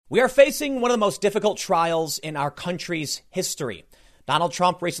We are facing one of the most difficult trials in our country's history. Donald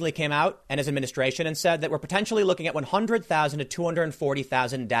Trump recently came out and his administration and said that we're potentially looking at 100,000 to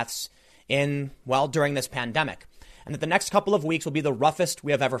 240,000 deaths during this pandemic, and that the next couple of weeks will be the roughest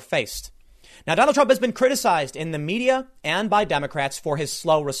we have ever faced. Now, Donald Trump has been criticized in the media and by Democrats for his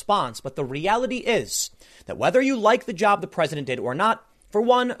slow response, but the reality is that whether you like the job the president did or not, for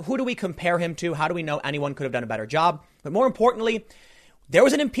one, who do we compare him to? How do we know anyone could have done a better job? But more importantly, there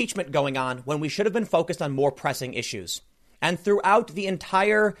was an impeachment going on when we should have been focused on more pressing issues. And throughout the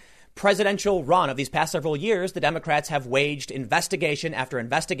entire presidential run of these past several years, the Democrats have waged investigation after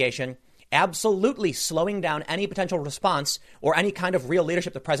investigation, absolutely slowing down any potential response or any kind of real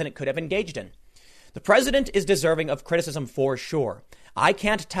leadership the president could have engaged in. The president is deserving of criticism for sure. I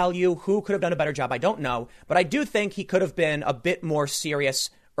can't tell you who could have done a better job. I don't know, but I do think he could have been a bit more serious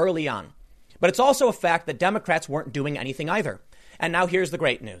early on. But it's also a fact that Democrats weren't doing anything either. And now here's the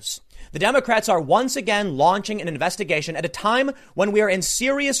great news. The Democrats are once again launching an investigation at a time when we are in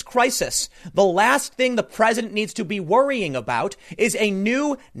serious crisis. The last thing the president needs to be worrying about is a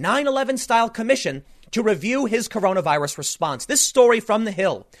new 9/11 style commission to review his coronavirus response. This story from The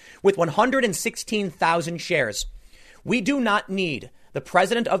Hill with 116,000 shares. We do not need the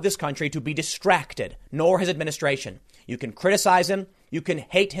president of this country to be distracted, nor his administration. You can criticize him. You can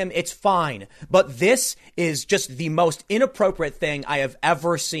hate him. It's fine. But this is just the most inappropriate thing I have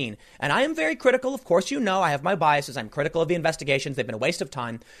ever seen. And I am very critical. Of course, you know, I have my biases. I'm critical of the investigations. They've been a waste of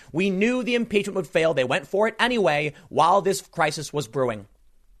time. We knew the impeachment would fail. They went for it anyway while this crisis was brewing.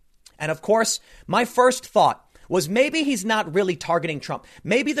 And of course, my first thought was maybe he's not really targeting Trump.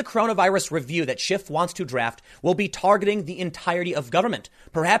 Maybe the coronavirus review that Schiff wants to draft will be targeting the entirety of government.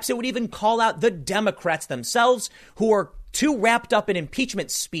 Perhaps it would even call out the Democrats themselves, who are too wrapped up in impeachment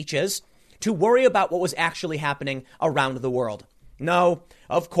speeches to worry about what was actually happening around the world. No,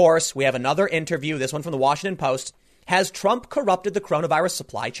 of course, we have another interview, this one from the Washington Post. Has Trump corrupted the coronavirus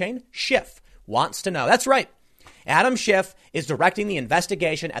supply chain? Schiff wants to know. That's right. Adam Schiff is directing the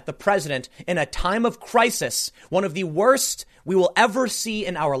investigation at the president in a time of crisis, one of the worst we will ever see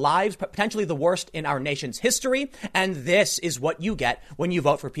in our lives, potentially the worst in our nation's history. And this is what you get when you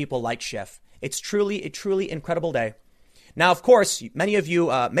vote for people like Schiff. It's truly a truly incredible day. Now, of course, many of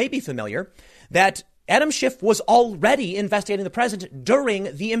you may be familiar that Adam Schiff was already investigating the president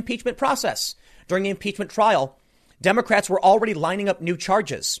during the impeachment process. During the impeachment trial, Democrats were already lining up new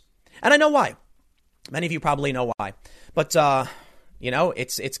charges. And I know why. Many of you probably know why. But,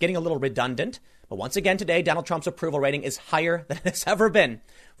 it's getting a little redundant. But once again, today, Donald Trump's approval rating is higher than it's ever been.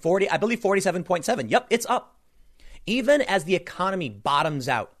 47.7. Yep, it's up. Even as the economy bottoms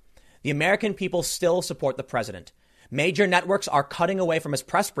out, the American people still support the president. Major networks are cutting away from his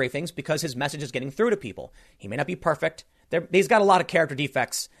press briefings because his message is getting through to people. He may not be perfect. He's got a lot of character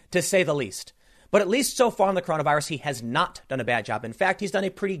defects, to say the least. But at least so far on the coronavirus, he has not done a bad job. In fact, he's done a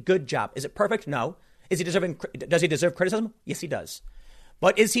pretty good job. Is it perfect? No. Does he deserve criticism? Yes, he does.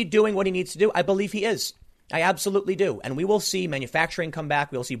 But is he doing what he needs to do? I believe he is. I absolutely do. And we will see manufacturing come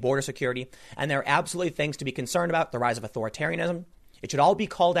back. We will see border security. And there are absolutely things to be concerned about. The rise of authoritarianism. It should all be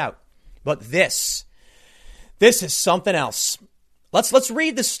called out. But this is something else. Let's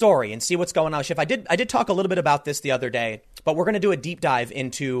read this story and see what's going on. I did talk a little bit about this the other day, but we're going to do a deep dive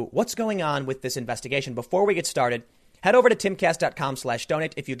into what's going on with this investigation. Before we get started, head over to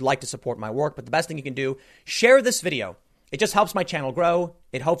timcast.com/donate if you'd like to support my work. But the best thing you can do, share this video. It just helps my channel grow.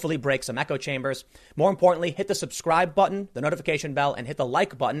 It hopefully breaks some echo chambers. More importantly, hit the subscribe button, the notification bell, and hit the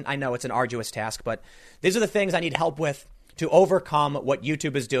like button. I know it's an arduous task, but these are the things I need help with to overcome what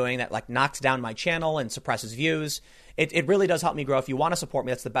YouTube is doing that knocks down my channel and suppresses views. It really does help me grow. If you want to support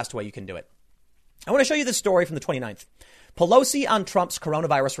me, that's the best way you can do it. I want to show you this story from the 29th. Pelosi on Trump's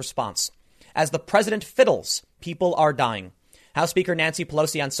coronavirus response. As the president fiddles, people are dying. House Speaker Nancy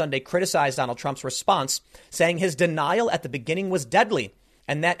Pelosi on Sunday criticized Donald Trump's response, saying his denial at the beginning was deadly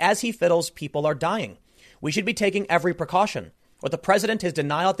and that as he fiddles, people are dying. We should be taking every precaution. What the president, his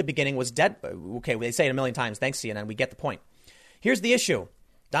denial at the beginning was dead. Okay, they say it a million times. Thanks, CNN. We get the point. Here's the issue.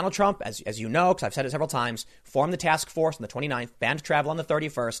 Donald Trump, as you know, because I've said it several times, formed the task force on the 29th, banned travel on the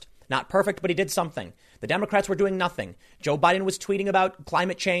 31st. Not perfect, but he did something. The Democrats were doing nothing. Joe Biden was tweeting about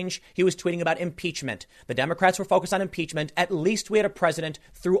climate change. He was tweeting about impeachment. The Democrats were focused on impeachment. At least we had a president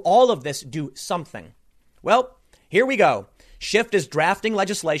through all of this do something. Well, here we go. Schiff is drafting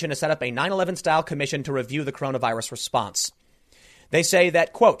legislation to set up a 9/11 style commission to review the coronavirus response. They say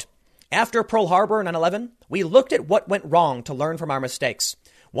that, quote, after Pearl Harbor and 9/11, we looked at what went wrong to learn from our mistakes.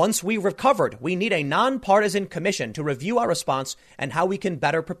 Once we recovered, we need a nonpartisan commission to review our response and how we can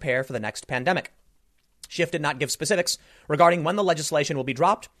better prepare for the next pandemic. Schiff did not give specifics regarding when the legislation will be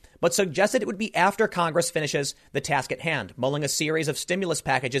dropped, but suggested it would be after Congress finishes the task at hand, mulling a series of stimulus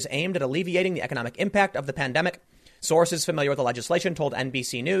packages aimed at alleviating the economic impact of the pandemic. Sources familiar with the legislation told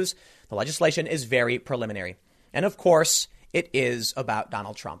NBC News the legislation is very preliminary. And of course, it is about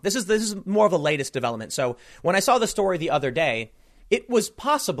Donald Trump. This is more of the latest development. So when I saw the story the other day, it was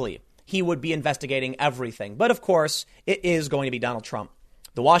possibly he would be investigating everything. But of course, it is going to be Donald Trump.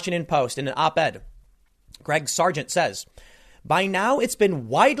 The Washington Post, in an op-ed, Greg Sargent says, by now it's been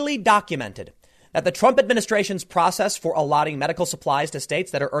widely documented that the Trump administration's process for allotting medical supplies to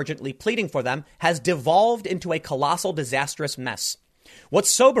states that are urgently pleading for them has devolved into a colossal, disastrous mess. What's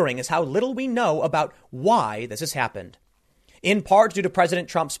sobering is how little we know about why this has happened. In part due to President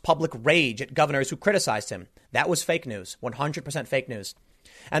Trump's public rage at governors who criticized him. That was fake news, 100% fake news.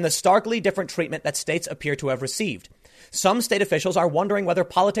 And the starkly different treatment that states appear to have received. Some state officials are wondering whether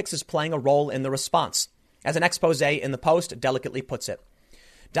politics is playing a role in the response. As an expose in the Post delicately puts it,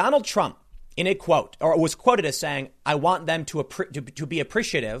 Donald Trump, in a quote, or was quoted as saying, I want them to be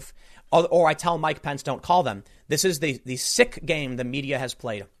appreciative, or I tell Mike Pence don't call them. This is the sick game the media has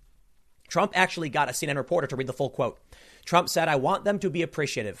played. Trump actually got a CNN reporter to read the full quote. Trump said, I want them to be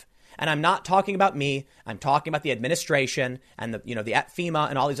appreciative. And I'm not talking about me. I'm talking about the administration and the FEMA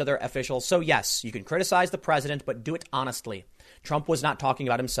and all these other officials. So, yes, you can criticize the president, but do it honestly. Trump was not talking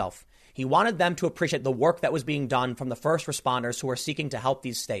about himself. He wanted them to appreciate the work that was being done from the first responders who are seeking to help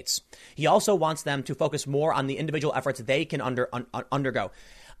these states. He also wants them to focus more on the individual efforts they can undergo.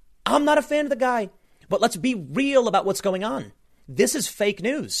 I'm not a fan of the guy, but let's be real about what's going on. This is fake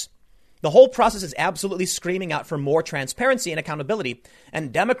news. The whole process is absolutely screaming out for more transparency and accountability,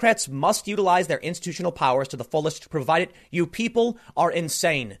 and Democrats must utilize their institutional powers to the fullest to provide it. You people are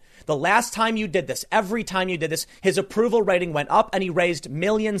insane. The last time you did this, every time you did this, his approval rating went up and he raised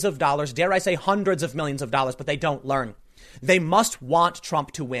millions of dollars, dare I say hundreds of millions of dollars, but they don't learn. They must want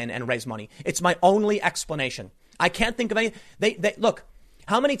Trump to win and raise money. It's my only explanation. I can't think of any. They look,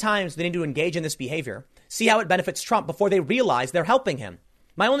 how many times they need to engage in this behavior, see how it benefits Trump before they realize they're helping him.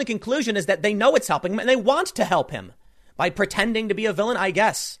 My only conclusion is that they know it's helping him and they want to help him by pretending to be a villain, I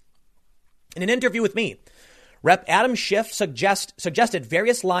guess. In an interview with me, Rep. Adam Schiff suggested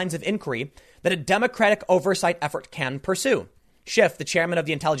various lines of inquiry that a Democratic oversight effort can pursue. Schiff, the chairman of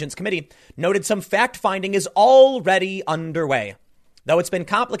the Intelligence Committee, noted some fact-finding is already underway, though it's been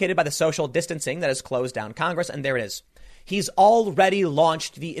complicated by the social distancing that has closed down Congress, and there it is. He's already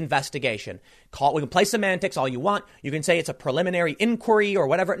launched the investigation. We can play semantics all you want. You can say it's a preliminary inquiry or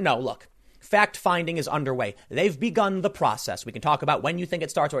whatever. No, look, fact-finding is underway. They've begun the process. We can talk about when you think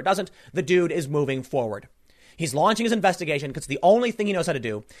it starts or it doesn't. The dude is moving forward. He's launching his investigation because it's the only thing he knows how to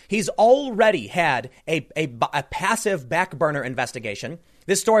do. He's already had a passive back burner investigation.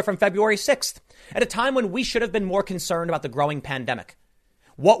 This story from February 6th, at a time when we should have been more concerned about the growing pandemic.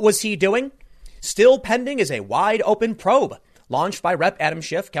 What was he doing? Still pending is a wide open probe launched by Rep. Adam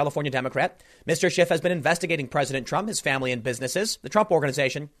Schiff, California Democrat. Mr. Schiff has been investigating President Trump, his family and businesses, the Trump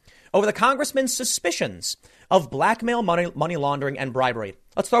Organization, over the congressman's suspicions of blackmail, money laundering and bribery.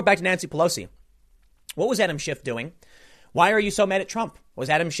 Let's throw it back to Nancy Pelosi. What was Adam Schiff doing? Why are you so mad at Trump? Was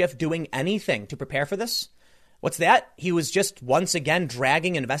Adam Schiff doing anything to prepare for this? What's that? He was just once again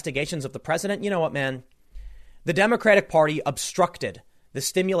dragging investigations of the president. You know what, man? The Democratic Party obstructed the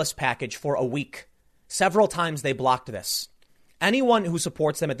stimulus package for a week. Several times they blocked this. Anyone who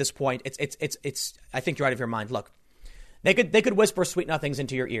supports them at this point, it's. I think you're out of your mind. Look, they could whisper sweet nothings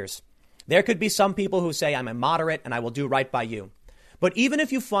into your ears. There could be some people who say, I'm a moderate and I will do right by you. But even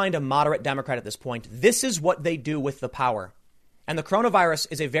if you find a moderate Democrat at this point, this is what they do with the power. And the coronavirus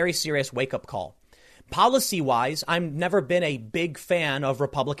is a very serious wake-up call. Policy-wise, I've never been a big fan of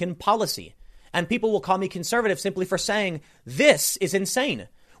Republican policy. And people will call me conservative simply for saying this is insane.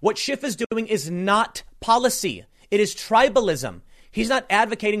 What Schiff is doing is not policy. It is tribalism. He's not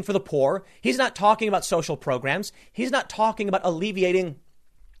advocating for the poor. He's not talking about social programs. He's not talking about alleviating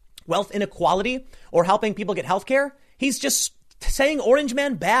wealth inequality or helping people get health care. He's just saying Orange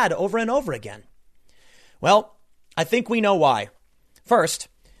Man bad over and over again. Well, I think we know why. First,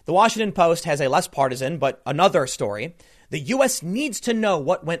 the Washington Post has a less partisan, but another story. The U.S. needs to know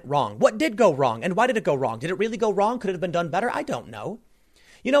what went wrong. What did go wrong? And why did it go wrong? Did it really go wrong? Could it have been done better? I don't know.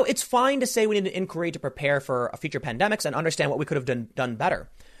 You know, it's fine to say we need an inquiry to prepare for future pandemics and understand what we could have done better.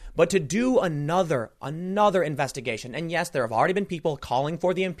 But to do another investigation, and yes, there have already been people calling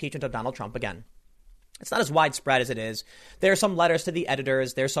for the impeachment of Donald Trump again. It's not as widespread as it is. There are some letters to the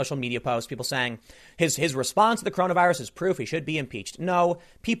editors. There's social media posts, people saying his response to the coronavirus is proof he should be impeached. No,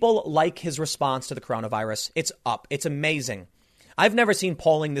 people like his response to the coronavirus. It's up. It's amazing. I've never seen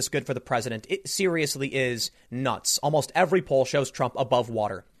polling this good for the president. It seriously is nuts. Almost every poll shows Trump above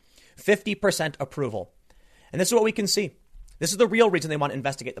water. 50% approval. And this is what we can see. This is the real reason they want to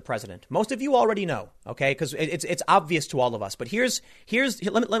investigate the president. Most of you already know, okay, because it's obvious to all of us. But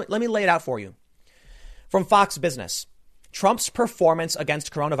let me lay it out for you. From Fox Business, Trump's performance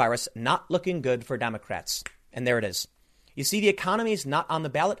against coronavirus not looking good for Democrats. And there it is. You see, the economy is not on the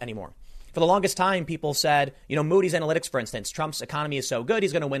ballot anymore. For the longest time, people said, Moody's Analytics, for instance, Trump's economy is so good,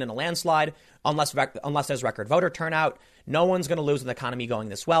 he's going to win in a landslide unless there's record voter turnout. No one's going to lose with the economy going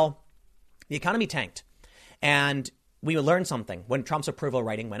this well. The economy tanked. And we learned something when Trump's approval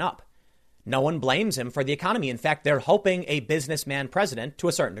rating went up. No one blames him for the economy. In fact, they're hoping a businessman president, to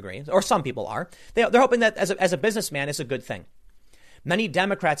a certain degree, or some people are, they're hoping that as a businessman, it's a good thing. Many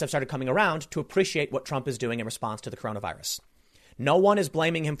Democrats have started coming around to appreciate what Trump is doing in response to the coronavirus. No one is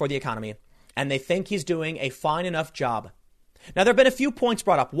blaming him for the economy, and they think he's doing a fine enough job. Now, there have been a few points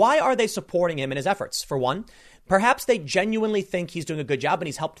brought up. Why are they supporting him in his efforts? For one, perhaps they genuinely think he's doing a good job and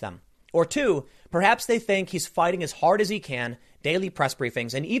he's helped them. Or two, perhaps they think he's fighting as hard as he can, daily press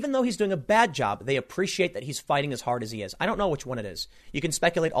briefings, and even though he's doing a bad job, they appreciate that he's fighting as hard as he is. I don't know which one it is. You can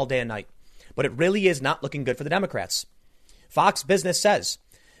speculate all day and night, but it really is not looking good for the Democrats. Fox Business says,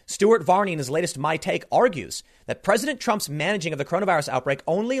 Stuart Varney, in his latest My Take, argues that President Trump's managing of the coronavirus outbreak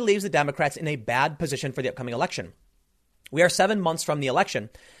only leaves the Democrats in a bad position for the upcoming election. We are 7 months from the election,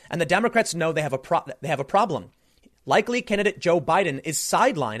 and the Democrats know they have a problem. Likely candidate Joe Biden is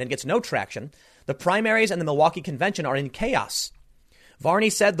sidelined and gets no traction. The primaries and the Milwaukee convention are in chaos. Varney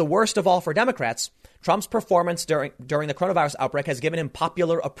said the worst of all for Democrats, Trump's performance during the coronavirus outbreak has given him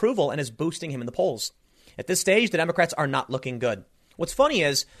popular approval and is boosting him in the polls. At this stage, the Democrats are not looking good. What's funny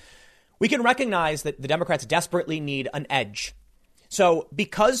is we can recognize that the Democrats desperately need an edge. So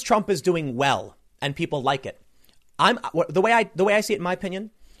because Trump is doing well and people like it, the way I see it, in my opinion,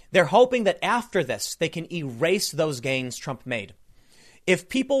 they're hoping that after this, they can erase those gains Trump made. If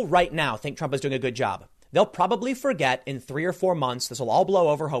people right now think Trump is doing a good job, they'll probably forget in 3 or 4 months. This will all blow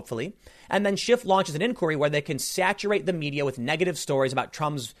over, hopefully. And then Schiff launches an inquiry where they can saturate the media with negative stories about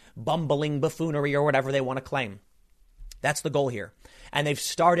Trump's bumbling buffoonery or whatever they want to claim. That's the goal here. And they've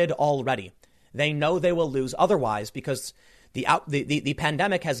started already. They know they will lose otherwise because the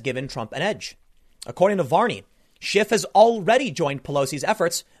pandemic has given Trump an edge. According to Varney, Schiff has already joined Pelosi's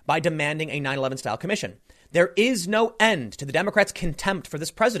efforts by demanding a 9/11 style commission. There is no end to the Democrats' contempt for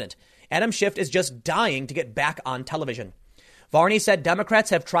this president. Adam Schiff is just dying to get back on television. Varney said Democrats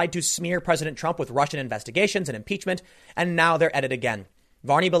have tried to smear President Trump with Russian investigations and impeachment, and now they're at it again.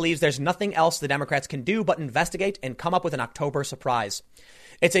 Varney believes there's nothing else the Democrats can do but investigate and come up with an October surprise.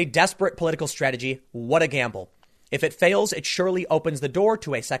 It's a desperate political strategy. What a gamble. If it fails, it surely opens the door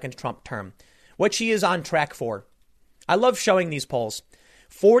to a second Trump term, which he is on track for. I love showing these polls.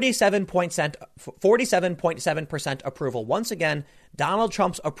 47.7% approval. Once again, Donald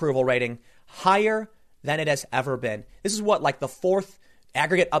Trump's approval rating higher than it has ever been. This is what, like the fourth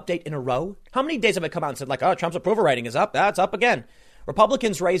aggregate update in a row? How many days have it come out and said like, oh, Trump's approval rating is up. That's up again.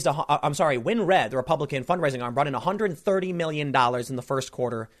 Republicans WinRed, the Republican fundraising arm, brought in $130 million in the first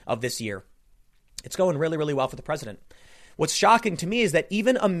quarter of this year. It's going really, really well for the president. What's shocking to me is that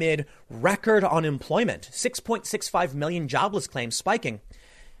even amid record unemployment, 6.65 million jobless claims spiking,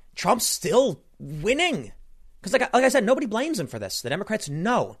 Trump's still winning. Because like I said, nobody blames him for this. The Democrats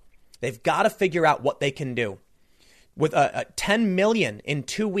know they've got to figure out what they can do. With 10 million in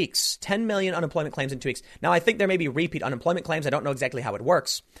 2 weeks, 10 million unemployment claims in 2 weeks. Now, I think there may be repeat unemployment claims. I don't know exactly how it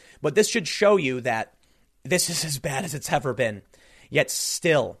works. But this should show you that this is as bad as it's ever been. Yet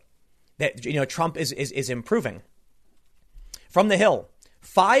still, that Trump is improving. From the Hill,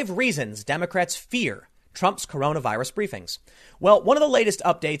 5 reasons Democrats fear Trump's coronavirus briefings. Well, one of the latest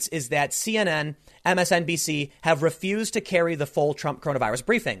updates is that CNN, MSNBC have refused to carry the full Trump coronavirus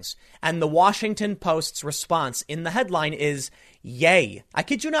briefings. And the Washington Post's response in the headline is, yay. I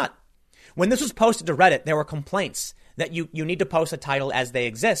kid you not. When this was posted to Reddit, there were complaints that you need to post a title as they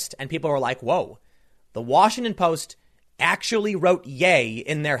exist. And people were like, whoa. The Washington Post actually wrote yay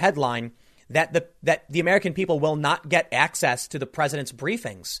in their headline that the American people will not get access to the president's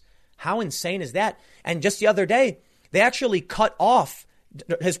briefings. How insane is that? And just the other day, they actually cut off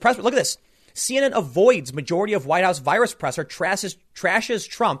his press. Look at this. CNN avoids majority of White House virus presser, trashes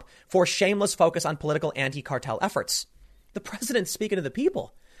Trump for shameless focus on political anti-cartel efforts. The president's speaking to the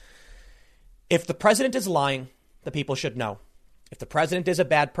people. If the president is lying, the people should know. If the president is a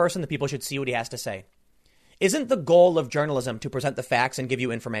bad person, the people should see what he has to say. Isn't the goal of journalism to present the facts and give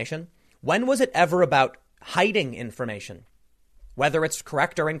you information? When was it ever about hiding information, whether it's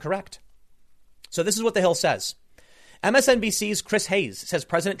correct or incorrect? So this is what The Hill says. MSNBC's Chris Hayes says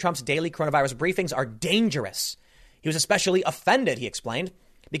President Trump's daily coronavirus briefings are dangerous. He was especially offended, he explained,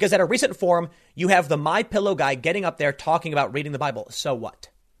 Because at a recent forum, you have the MyPillow guy getting up there talking about reading the Bible. So what?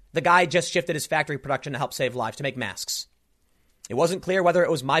 The guy just shifted his factory production to help save lives, to make masks. It wasn't clear whether it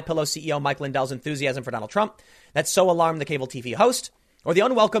was MyPillow CEO Mike Lindell's enthusiasm for Donald Trump that so alarmed the cable TV host, or the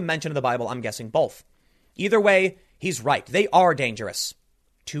unwelcome mention of the Bible. I'm guessing both. Either way, he's right. They are dangerous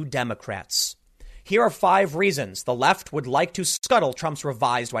to Democrats. Here are 5 reasons the left would like to scuttle Trump's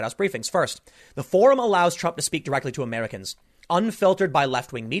revised White House briefings. First, the forum allows Trump to speak directly to Americans, unfiltered by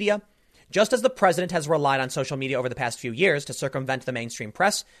left-wing media, just as the president has relied on social media over the past few years to circumvent the mainstream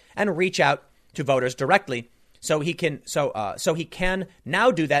press and reach out to voters directly. So he can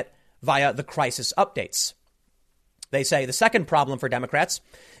now do that via the crisis updates. They say the second problem for Democrats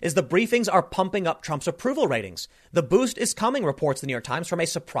is the briefings are pumping up Trump's approval ratings. The boost is coming, reports the New York Times, from a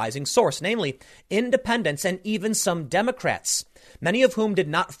surprising source, namely independents and even some Democrats, many of whom did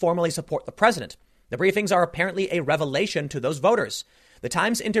not formally support the president. The briefings are apparently a revelation to those voters. The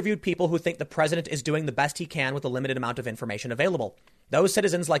Times interviewed people who think the president is doing the best he can with the limited amount of information available. Those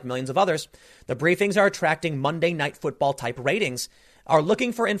citizens, like millions of others, the briefings are attracting Monday Night Football type ratings, are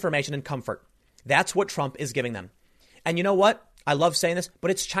looking for information and comfort. That's what Trump is giving them. And you know what? I love saying this, but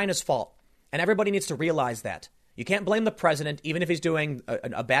it's China's fault. And everybody needs to realize that. You can't blame the president, even if he's doing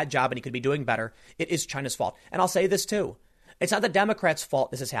a bad job and he could be doing better. It is China's fault. And I'll say this too. It's not the Democrats' fault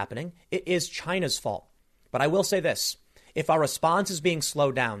this is happening. It is China's fault. But I will say this. If our response is being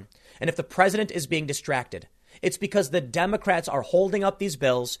slowed down and if the president is being distracted, it's because the Democrats are holding up these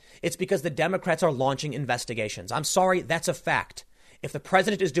bills. It's because the Democrats are launching investigations. I'm sorry, that's a fact. If the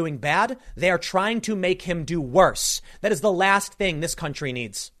president is doing bad, they are trying to make him do worse. That is the last thing this country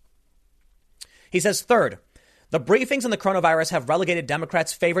needs. He says, third, the briefings on the coronavirus have relegated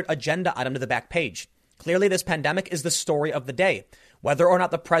Democrats' favorite agenda item to the back page. Clearly, this pandemic is the story of the day, whether or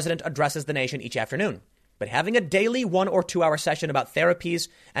not the president addresses the nation each afternoon. But having a daily 1 or 2 hour session about therapies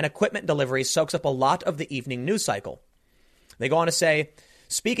and equipment deliveries soaks up a lot of the evening news cycle. They go on to say,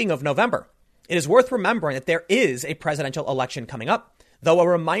 speaking of November, it is worth remembering that there is a presidential election coming up, though a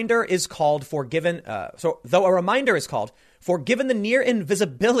reminder is called for given the near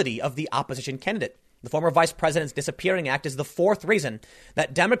invisibility of the opposition candidate. The former vice president's disappearing act is the 4th reason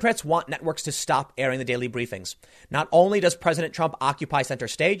that Democrats want networks to stop airing the daily briefings. Not only does President Trump occupy center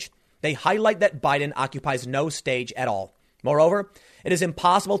stage, they highlight that Biden occupies no stage at all. Moreover, it is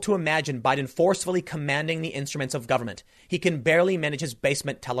impossible to imagine Biden forcefully commanding the instruments of government. He can barely manage his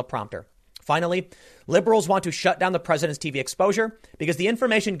basement teleprompter. Finally, liberals want to shut down the president's TV exposure because the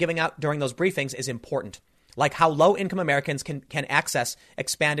information given out during those briefings is important, like how low-income Americans can access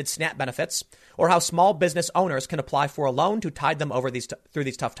expanded SNAP benefits or how small business owners can apply for a loan to tide them over through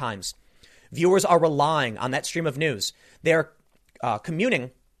these tough times. Viewers are relying on that stream of news. They're communing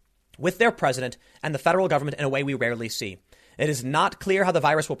with their president and the federal government in a way we rarely see. It is not clear how the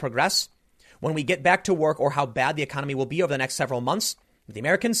virus will progress when we get back to work or how bad the economy will be over the next several months.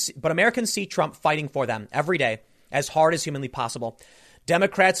 But Americans see Trump fighting for them every day as hard as humanly possible.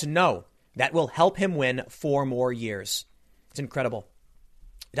 Democrats know that will help him win 4 more years. It's incredible.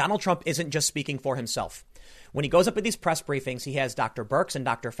 Donald Trump isn't just speaking for himself. When he goes up at these press briefings, he has Dr. Birx and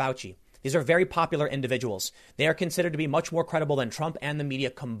Dr. Fauci. These are very popular individuals. They are considered to be much more credible than Trump and the media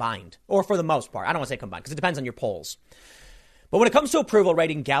combined, or for the most part. I don't want to say combined because it depends on your polls. But when it comes to approval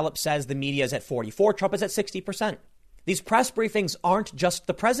rating, Gallup says the media is at 44%, Trump is at 60%. These press briefings aren't just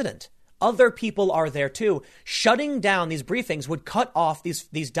the president. Other people are there too. Shutting down these briefings would cut off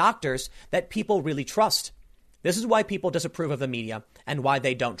these doctors that people really trust. This is why people disapprove of the media and why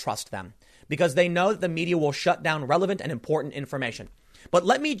they don't trust them, because they know that the media will shut down relevant and important information. But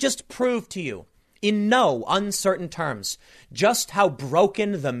let me just prove to you, in no uncertain terms, just how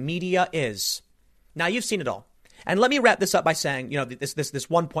broken the media is. Now, you've seen it all. And let me wrap this up by saying, this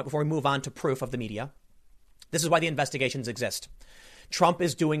one point before we move on to proof of the media. This is why the investigations exist. Trump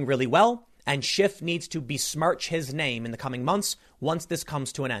is doing really well, and Schiff needs to besmirch his name in the coming months once this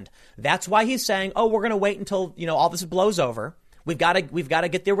comes to an end. That's why he's saying, we're going to wait until, all this blows over. We've got to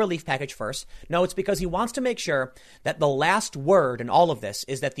get the relief package first. No, it's because he wants to make sure that the last word in all of this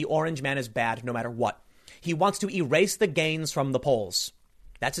is that the orange man is bad no matter what. He wants to erase the gains from the polls.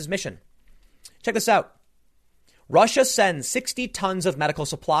 That's his mission. Check this out. Russia sends 60 tons of medical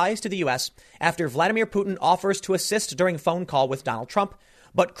supplies to the U.S. after Vladimir Putin offers to assist during phone call with Donald Trump.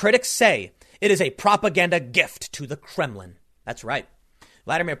 But critics say it is a propaganda gift to the Kremlin. That's right.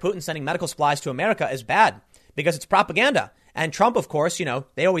 Vladimir Putin sending medical supplies to America is bad because it's propaganda. And Trump, of course,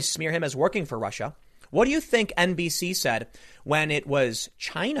 they always smear him as working for Russia. What do you think NBC said when it was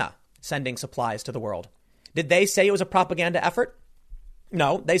China sending supplies to the world? Did they say it was a propaganda effort?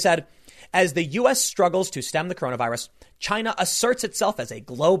 No, they said As the U.S. struggles to stem the coronavirus, China asserts itself as a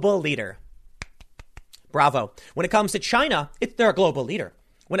global leader. Bravo. When it comes to China, they're a global leader.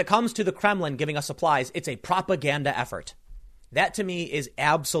 When it comes to the Kremlin giving us supplies, it's a propaganda effort. That to me is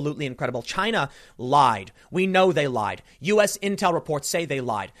absolutely incredible. China lied. We know they lied. U.S. intel reports say they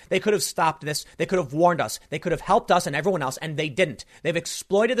lied. They could have stopped this. They could have warned us. They could have helped us and everyone else, and they didn't. They've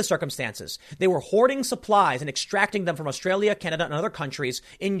exploited the circumstances. They were hoarding supplies and extracting them from Australia, Canada, and other countries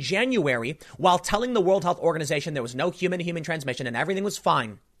in January while telling the World Health Organization there was no human-to-human transmission and everything was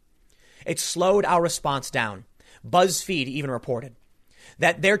fine. It slowed our response down. BuzzFeed even reported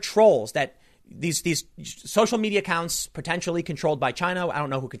that their trolls, that these social media accounts potentially controlled by China, I don't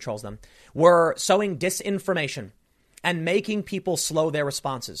know who controls them, were sowing disinformation and making people slow their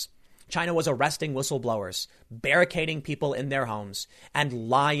responses. China was arresting whistleblowers, barricading people in their homes, and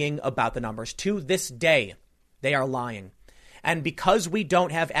lying about the numbers. To this day, they are lying. And because we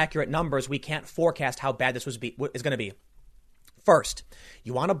don't have accurate numbers, we can't forecast how bad this is going to be. First,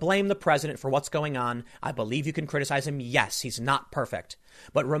 you want to blame the president for what's going on. I believe you can criticize him. Yes, he's not perfect.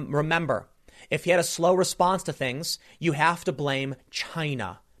 But remember, if he had a slow response to things, you have to blame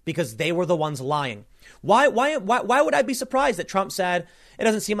China because they were the ones lying. Why would I be surprised that Trump said it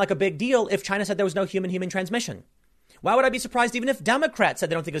doesn't seem like a big deal if China said there was no human-human transmission? Why would I be surprised even if Democrats said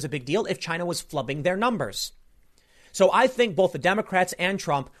they don't think it was a big deal if China was flubbing their numbers? So I think both the Democrats and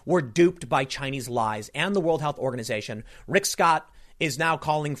Trump were duped by Chinese lies and the World Health Organization. Rick Scott is now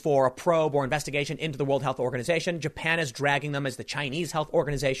calling for a probe or investigation into the World Health Organization. Japan is dragging them as the Chinese Health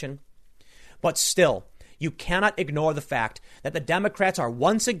Organization. But still, you cannot ignore the fact that the Democrats are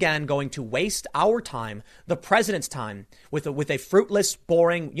once again going to waste our time, the president's time, with a fruitless,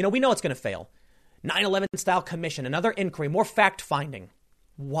 boring, we know it's going to fail. 9/11 style commission, another inquiry, more fact-finding.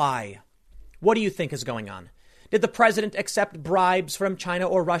 Why? What do you think is going on? Did the president accept bribes from China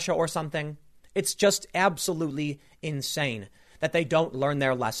or Russia or something? It's just absolutely insane that they don't learn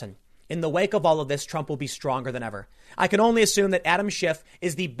their lesson. In the wake of all of this, Trump will be stronger than ever. I can only assume that Adam Schiff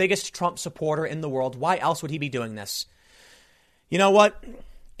is the biggest Trump supporter in the world. Why else would he be doing this? You know what?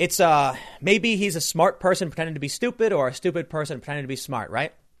 It's maybe he's a smart person pretending to be stupid or a stupid person pretending to be smart,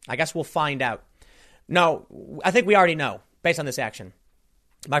 right? I guess we'll find out. No, I think we already know based on this action.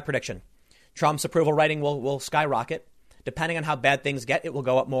 My prediction. Trump's approval rating will skyrocket. Depending on how bad things get, it will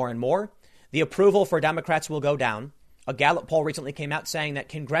go up more and more. The approval for Democrats will go down. A Gallup poll recently came out saying that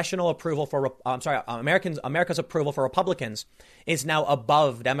congressional approval for, America's approval for Republicans is now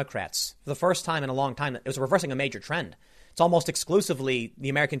above Democrats. For the first time in a long time, it was reversing a major trend. It's almost exclusively the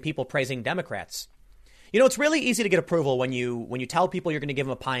American people praising Democrats. It's really easy to get approval when you tell people you're going to give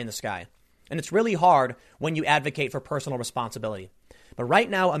them a pie in the sky. And it's really hard when you advocate for personal responsibility. But right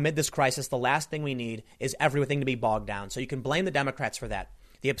now, amid this crisis, the last thing we need is everything to be bogged down. So you can blame the Democrats for that.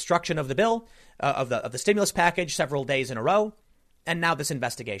 The obstruction of the bill, of the stimulus package several days in a row, and now this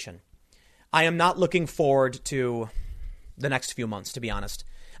investigation. I am not looking forward to the next few months, to be honest.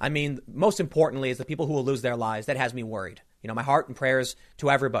 I mean, most importantly is the people who will lose their lives. That has me worried. My heart and prayers to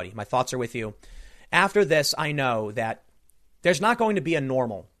everybody. My thoughts are with you. After this, I know that there's not going to be a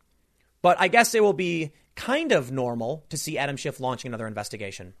normal, but I guess it will be kind of normal to see Adam Schiff launching another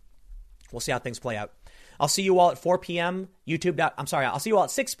investigation. We'll see how things play out. I'll see you all at 4 p.m. I'll see you all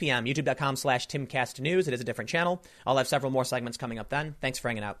at 6 p.m. YouTube.com/TimCastNews. It is a different channel. I'll have several more segments coming up then. Thanks for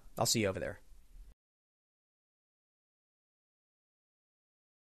hanging out. I'll see you over there.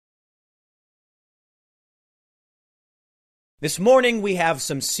 This morning, we have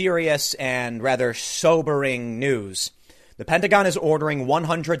some serious and rather sobering news. The Pentagon is ordering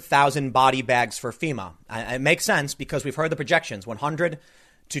 100,000 body bags for FEMA. It makes sense because we've heard the projections, 100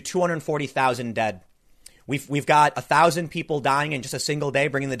 to 240,000 dead. We've got 1,000 people dying in just a single day,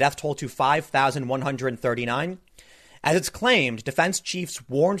 bringing the death toll to 5,139. As it's claimed, defense chiefs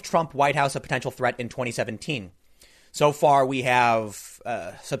warned Trump White House a potential threat in 2017. So far, we have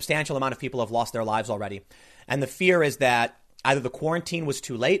a substantial amount of people have lost their lives already. And the fear is that either the quarantine was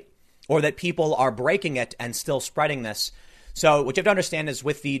too late or that people are breaking it and still spreading this. So what you have to understand is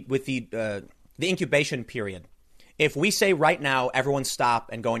with the incubation period, if we say right now, everyone stop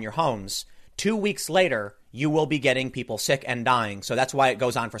and go in your homes, 2 weeks later, you will be getting people sick and dying. So that's why it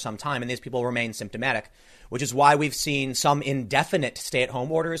goes on for some time. And these people remain symptomatic, which is why we've seen some indefinite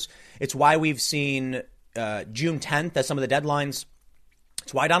stay-at-home orders. It's why we've seen June 10th as some of the deadlines.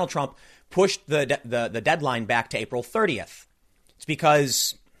 It's why Donald Trump pushed the deadline back to April 30th. It's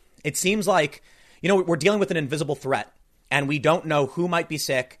because it seems like, we're dealing with an invisible threat and we don't know who might be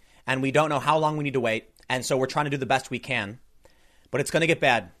sick and we don't know how long we need to wait. And so we're trying to do the best we can. But it's going to get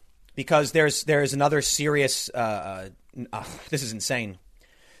bad because there's another serious. This is insane.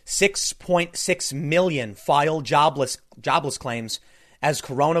 6.6 million filed jobless claims as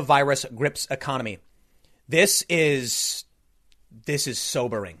coronavirus grips economy. This is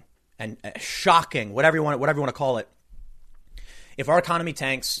sobering and shocking, whatever you want to call it. If our economy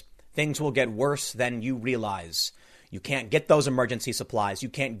tanks, things will get worse than you realize. You can't get those emergency supplies. You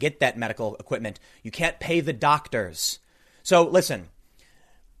can't get that medical equipment. You can't pay the doctors. So listen,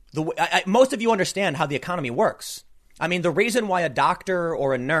 most of you understand how the economy works. I mean, the reason why a doctor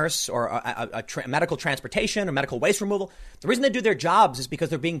or a nurse or a medical transportation or medical waste removal, the reason they do their jobs is because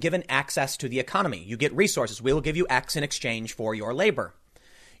they're being given access to the economy. You get resources. We will give you X in exchange for your labor.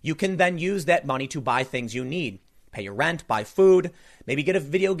 You can then use that money to buy things you need. Pay your rent, buy food, maybe get a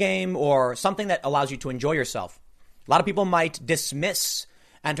video game or something that allows you to enjoy yourself. A lot of people might dismiss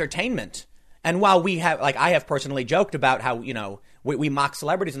entertainment. And while I have personally joked about how, we mock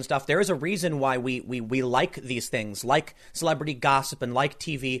celebrities and stuff, there is a reason why we like these things, like celebrity gossip and like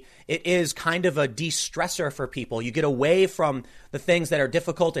TV. It is kind of a de-stressor for people. You get away from the things that are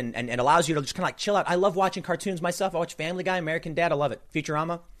difficult and allows you to just kind of like chill out. I love watching cartoons myself. I watch Family Guy, American Dad. I love it.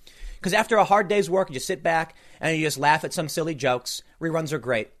 Futurama. Because after a hard day's work, you just sit back and you just laugh at some silly jokes. Reruns are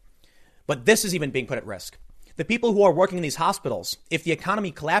great. But this is even being put at risk. The people who are working in these hospitals, if the economy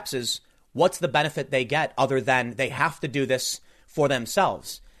collapses, what's the benefit they get other than they have to do this for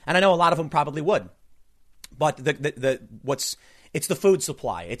themselves? And I know a lot of them probably would. But it's the food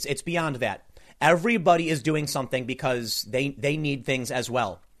supply. It's beyond that. Everybody is doing something because they need things as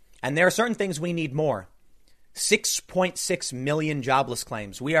well. And there are certain things we need more. 6.6 million jobless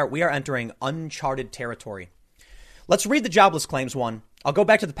claims. We are entering uncharted territory. Let's read the jobless claims one. I'll go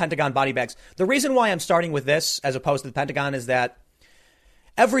back to the Pentagon body bags. The reason why I'm starting with this as opposed to the Pentagon is that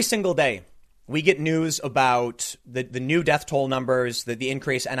every single day we get news about the new death toll numbers, the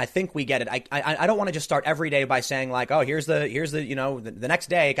increase, and I think we get it. I don't want to just start every day by saying like, oh, here's the the next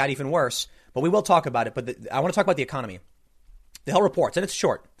day it got even worse, but we will talk about it. But I want to talk about the economy. The Hill reports, and it's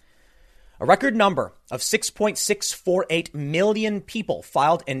short. A record number of 6.648 million people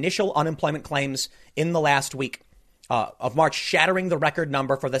filed initial unemployment claims in the last week of March, shattering the record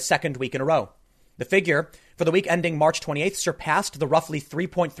number for the second week in a row. The figure for the week ending March 28th surpassed the roughly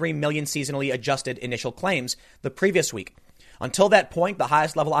 3.3 million seasonally adjusted initial claims the previous week. Until that point, the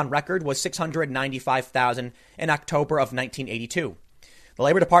highest level on record was 695,000 in October of 1982. The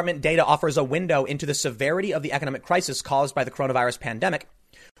Labor Department data offers a window into the severity of the economic crisis caused by the coronavirus pandemic,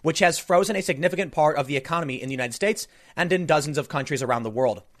 which has frozen a significant part of the economy in the United States and in dozens of countries around the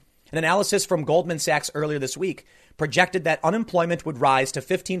world. An analysis from Goldman Sachs earlier this week projected that unemployment would rise to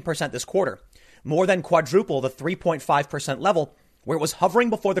 15% this quarter, more than quadruple the 3.5% level where it was hovering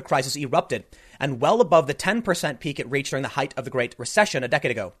before the crisis erupted, and well above the 10% peak it reached during the height of the Great Recession a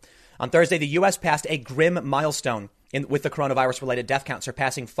decade ago. On Thursday, the U.S. passed a grim milestone with the coronavirus-related death count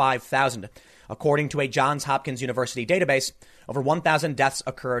surpassing 5,000. According to a Johns Hopkins University database, over 1,000 deaths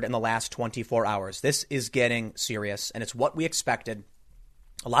occurred in the last 24 hours. This is getting serious, and it's what we expected.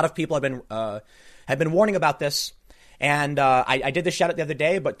 A lot of people have been warning about this, and I did this shout out the other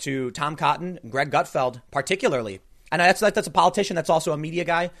day, but to Tom Cotton, Greg Gutfeld particularly, and that's a politician that's also a media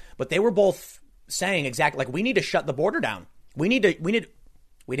guy, but they were both saying exactly like we need to shut the border down. We didn't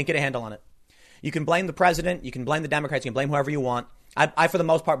get a handle on it. You can blame the president, you can blame the Democrats, you can blame whoever you want. I for the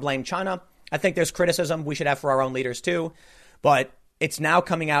most part blame China. I think there's criticism we should have for our own leaders too, but it's now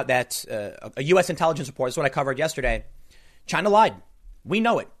coming out that a U.S. intelligence report, is what I covered yesterday. China lied. We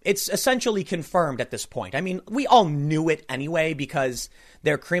know it. It's essentially confirmed at this point. I mean, we all knew it anyway because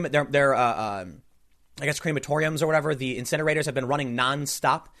their crematoriums or whatever, the incinerators have been running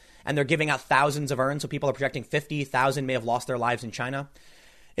nonstop and they're giving out thousands of urns. So people are projecting 50,000 may have lost their lives in China.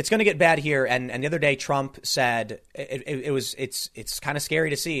 It's going to get bad here. And the other day, Trump said it's kind of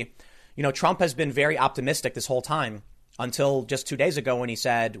scary to see. You know, Trump has been very optimistic this whole time until just 2 days ago when he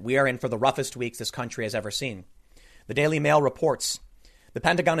said we are in for the roughest weeks this country has ever seen. The Daily Mail reports the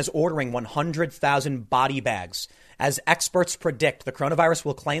Pentagon is ordering 100,000 body bags as experts predict the coronavirus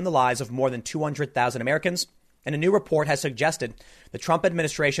will claim the lives of more than 200,000 Americans. And a new report has suggested the Trump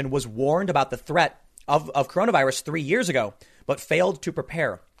administration was warned about the threat of coronavirus 3 years ago, but failed to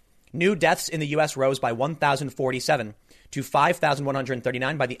prepare. New deaths in the U.S. rose by 1,047 to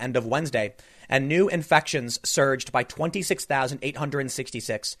 5,139 by the end of Wednesday, and new infections surged by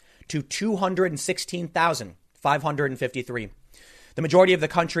 26,866 to 216,553. The majority of the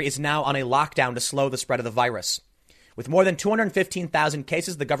country is now on a lockdown to slow the spread of the virus. With more than 215,000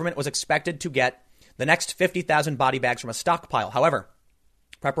 cases, the government was expected to get the next 50,000 body bags from a stockpile. However,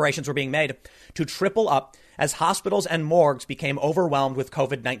 preparations were being made to triple up as hospitals and morgues became overwhelmed with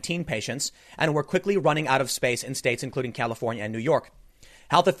COVID-19 patients and were quickly running out of space in states including California and New York.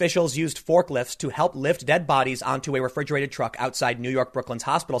 Health officials used forklifts to help lift dead bodies onto a refrigerated truck outside New York Brooklyn's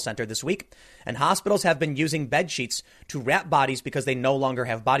hospital center this week. And hospitals have been using bed sheets to wrap bodies because they no longer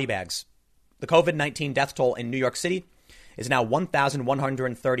have body bags. The COVID-19 death toll in New York City is now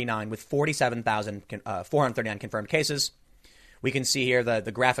 1,139 with 47,439 confirmed cases. We can see here the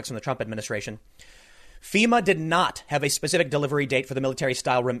graphics from the Trump administration. FEMA did not have a specific delivery date for the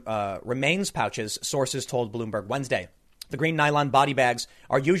military-style remains pouches, sources told Bloomberg Wednesday. The green nylon body bags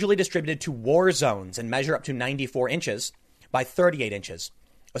are usually distributed to war zones and measure up to 94 inches by 38 inches.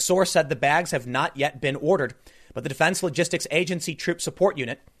 A source said the bags have not yet been ordered, but the Defense Logistics Agency Troop Support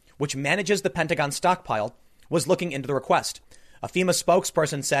Unit, which manages the Pentagon stockpile, was looking into the request. A FEMA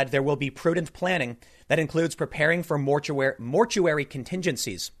spokesperson said there will be prudent planning that includes preparing for mortuary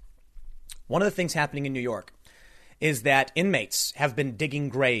contingencies. One of the things happening in New York is that inmates have been digging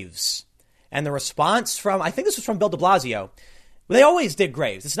graves. And the response from, I think this was from Bill de Blasio, they always dig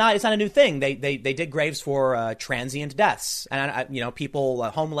graves. It's not a new thing. They dig graves for transient deaths and, people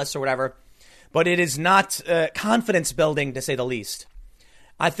homeless or whatever. But it is not confidence building, to say the least.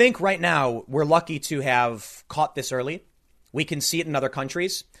 I think right now we're lucky to have caught this early. We can see it in other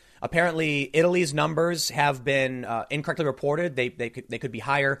countries. Apparently, Italy's numbers have been incorrectly reported. They could be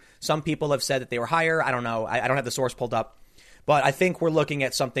higher. Some people have said that they were higher. I don't know. I don't have the source pulled up. But I think we're looking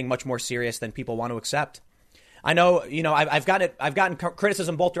at something much more serious than people want to accept. I know, I've gotten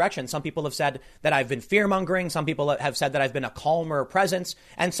criticism both directions. Some people have said that I've been fear-mongering. Some people have said that I've been a calmer presence.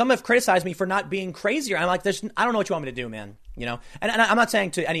 And some have criticized me for not being crazier. I'm like, I don't know what you want me to do, man. And I'm not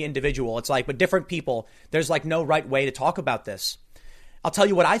saying to any individual. It's like, but different people, there's like no right way to talk about this. I'll tell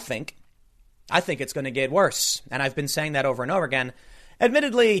you what I think. I think it's going to get worse. And I've been saying that over and over again.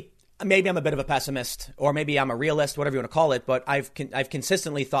 Admittedly, maybe I'm a bit of a pessimist, or maybe I'm a realist, whatever you want to call it. But I've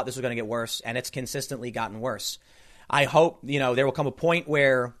consistently thought this was going to get worse, and it's consistently gotten worse. I hope, there will come a point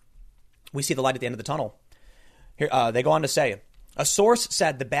where we see the light at the end of the tunnel. Here, they go on to say, a source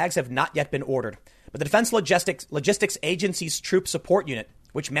said the bags have not yet been ordered, but the Defense Logistics Agency's Troop Support Unit,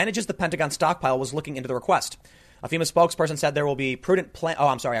 which manages the Pentagon stockpile, was looking into the request. A FEMA spokesperson said there will be prudent plan. Oh,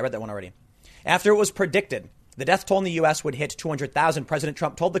 I'm sorry. I read that one already. After it was predicted the death toll in the U.S. would hit 200,000, President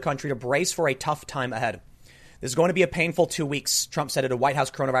Trump told the country to brace for a tough time ahead. This is going to be a painful 2 weeks, Trump said at a White House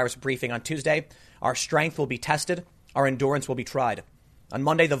coronavirus briefing on Tuesday. Our strength will be tested. Our endurance will be tried. On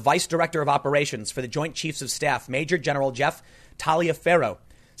Monday, the vice director of operations for the Joint Chiefs of Staff, Major General Jeff Taliaferro,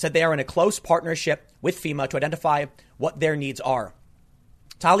 said they are in a close partnership with FEMA to identify what their needs are.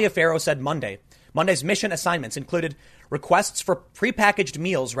 Taliaferro said Monday's mission assignments included requests for prepackaged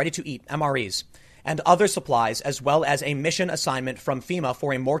meals ready to eat, MREs, and other supplies, as well as a mission assignment from FEMA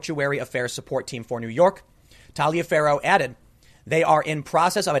for a mortuary affairs support team for New York. Taliaferro added, they are in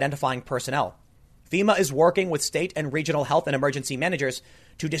process of identifying personnel. FEMA is working with state and regional health and emergency managers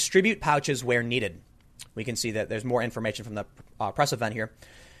to distribute pouches where needed. We can see that there's more information from the press event here.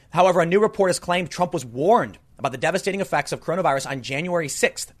 However, a new report has claimed Trump was warned about the devastating effects of coronavirus on January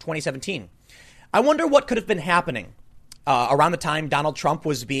 6th, 2017. I wonder what could have been happening around the time Donald Trump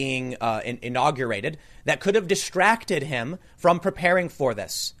was being inaugurated that could have distracted him from preparing for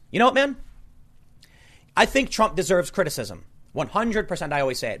this. You know what, man? I think Trump deserves criticism. 100%, I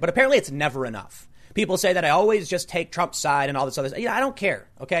always say it. But apparently it's never enough. People say that I always just take Trump's side and all this other stuff. I don't care,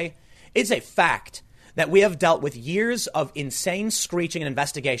 okay? It's a fact that we have dealt with years of insane screeching and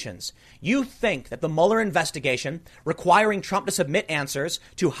investigations. You think that the Mueller investigation requiring Trump to submit answers,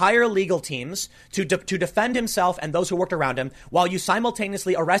 to hire legal teams, to defend himself and those who worked around him, while you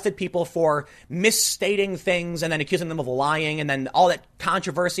simultaneously arrested people for misstating things and then accusing them of lying and then all that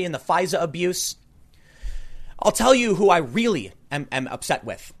controversy and the FISA abuse. I'll tell you who I really am upset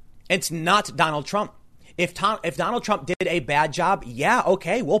with. It's not Donald Trump. If Donald Trump did a bad job, yeah,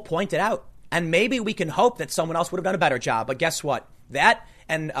 okay, we'll point it out. And maybe we can hope that someone else would have done a better job. But guess what? That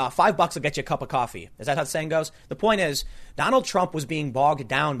and $5 will get you a cup of coffee. Is that how the saying goes? The point is, Donald Trump was being bogged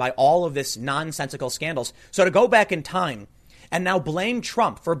down by all of this nonsensical scandals. So to go back in time and now blame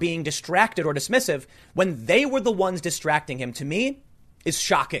Trump for being distracted or dismissive when they were the ones distracting him, to me, is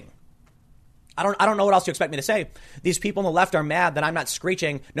shocking. I don't know what else you expect me to say. These people on the left are mad that I'm not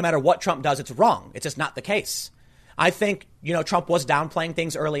screeching no matter what Trump does, it's wrong. It's just not the case. I think, Trump was downplaying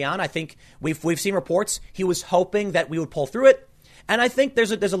things early on. I think we've seen reports he was hoping that we would pull through it. And I think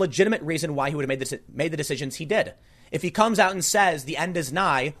there's a legitimate reason why he would have made the decisions he did. If he comes out and says the end is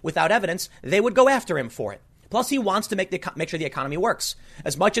nigh without evidence, they would go after him for it. Plus, he wants to make sure the economy works.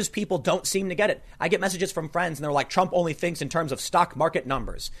 As much as people don't seem to get it. I get messages from friends and they're like, Trump only thinks in terms of stock market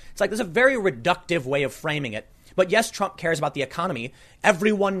numbers. It's like there's a very reductive way of framing it. But yes, Trump cares about the economy.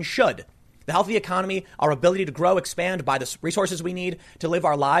 Everyone should. The health of the economy, our ability to grow, expand, buy the resources we need to live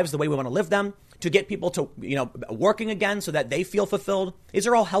our lives the way we want to live them, to get people to, working again so that they feel fulfilled. These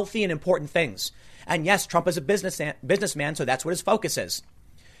are all healthy and important things. And yes, Trump is a businessman, so that's what his focus is.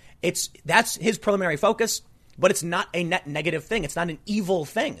 That's his preliminary focus, but it's not a net negative thing. It's not an evil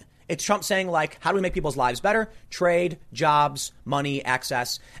thing. It's Trump saying, like, how do we make people's lives better? Trade, jobs, money,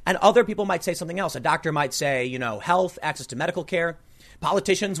 access. And other people might say something else. A doctor might say, health, access to medical care.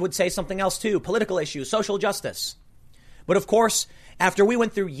 Politicians would say something else too. Political issues, social justice. But of course, after we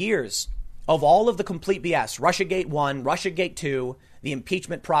went through years of all of the complete BS, Russiagate 1, Russiagate 2, the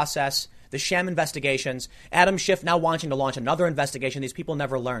impeachment process, the sham investigations, Adam Schiff now wanting to launch another investigation, these people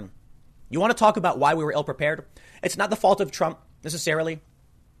never learn. You want to talk about why we were ill-prepared? It's not the fault of Trump necessarily.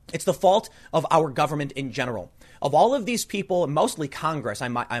 It's the fault of our government in general. Of all of these people, mostly Congress, I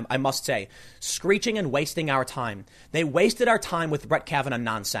must say, screeching and wasting our time. They wasted our time with Brett Kavanaugh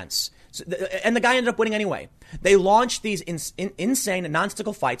nonsense. And the guy ended up winning anyway. They launched these insane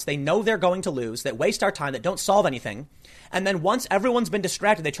nonsensical fights they know they're going to lose, that waste our time, that don't solve anything. And then once everyone's been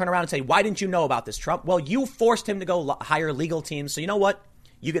distracted, they turn around and say, why didn't you know about this, Trump? Well, you forced him to go hire legal teams. So you know what?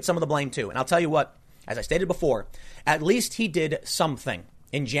 You get some of the blame too. And I'll tell you what, as I stated before, at least he did something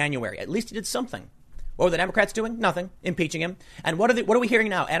in January. At least he did something. What were the Democrats doing? Nothing. Impeaching him. And what are we hearing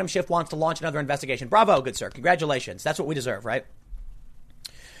now? Adam Schiff wants to launch another investigation. Bravo, good sir. Congratulations. That's what we deserve, right?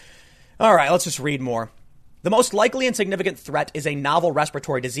 All right, let's just read more. The most likely and significant threat is a novel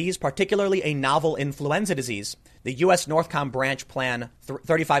respiratory disease, particularly a novel influenza disease. The U.S. NORTHCOM Branch Plan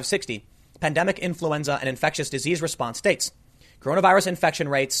 3560, Pandemic Influenza and Infectious Disease Response states, coronavirus infection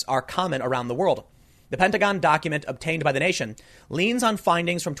rates are common around the world. The Pentagon document obtained by the nation leans on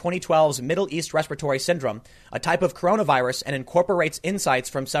findings from 2012's Middle East Respiratory Syndrome, a type of coronavirus, and incorporates insights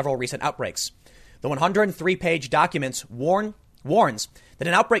from several recent outbreaks. The 103-page document warns that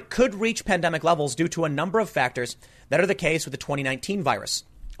an outbreak could reach pandemic levels due to a number of factors that are the case with the 2019 virus: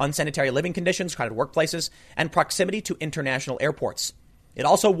 unsanitary living conditions, crowded workplaces, and proximity to international airports. It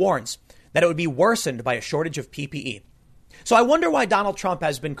also warns that it would be worsened by a shortage of PPE. So I wonder why Donald Trump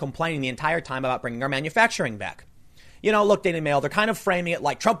has been complaining the entire time about bringing our manufacturing back. Look, Daily Mail, they're kind of framing it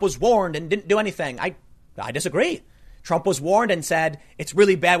like Trump was warned and didn't do anything. I disagree. Trump was warned and said, it's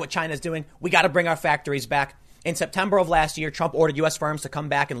really bad what China's doing. We got to bring our factories back. In September of last year, Trump ordered U.S. firms to come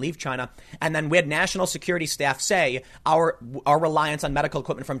back and leave China. And then we had national security staff say our reliance on medical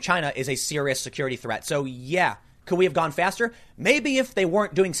equipment from China is a serious security threat. So, yeah, could we have gone faster? Maybe if they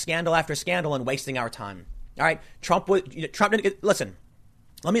weren't doing scandal after scandal and wasting our time. All right. Trump didn't listen.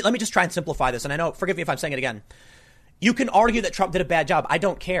 Let me just try and simplify this. And I know, forgive me if I'm saying it again. You can argue that Trump did a bad job. I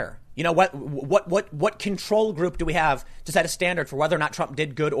don't care. What control group do we have to set a standard for whether or not Trump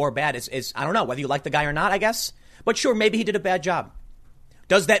did good or bad? Is I don't know, whether you like the guy or not, I guess. But sure, maybe he did a bad job.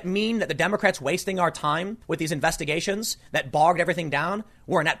 Does that mean that the Democrats wasting our time with these investigations that bogged everything down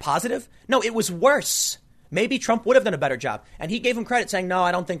were a net positive? No, it was worse. Maybe Trump would have done a better job. And he gave him credit saying, no,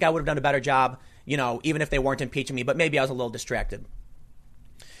 I don't think I would have done a better job, even if they weren't impeaching me, but maybe I was a little distracted.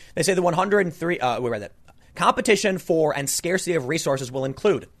 They say the 103, we read that. Competition for and scarcity of resources will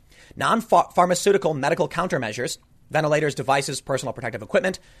include non-pharmaceutical medical countermeasures, ventilators, devices, personal protective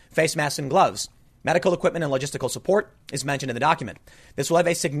equipment, face masks and gloves. Medical equipment and logistical support is mentioned in the document. This will have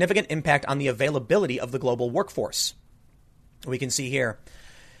a significant impact on the availability of the global workforce. We can see here,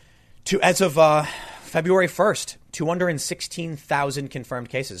 as of February 1st, 216,000 confirmed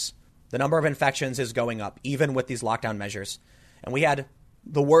cases. The number of infections is going up, even with these lockdown measures. And we had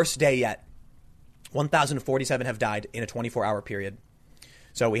the worst day yet. 1,047 have died in a 24-hour period.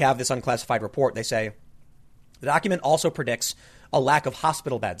 So we have this unclassified report. They say the document also predicts a lack of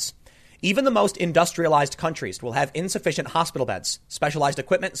hospital beds. Even the most industrialized countries will have insufficient hospital beds, specialized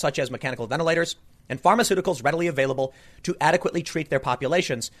equipment such as mechanical ventilators, and pharmaceuticals readily available to adequately treat their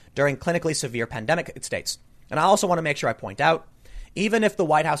populations during clinically severe pandemic states. And I also want to make sure I point out, even if the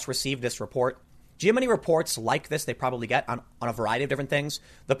White House received this report, do you know how many reports like this they probably get on a variety of different things?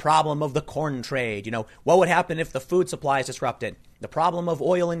 The problem of the corn trade, what would happen if the food supply is disrupted? The problem of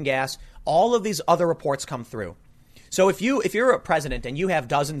oil and gas, all of these other reports come through. So if you're a president and you have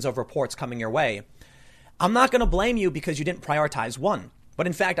dozens of reports coming your way, I'm not going to blame you because you didn't prioritize one. But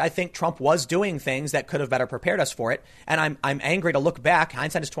in fact, I think Trump was doing things that could have better prepared us for it. And I'm angry to look back,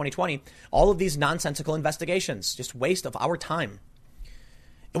 hindsight is 2020, all of these nonsensical investigations, just waste of our time.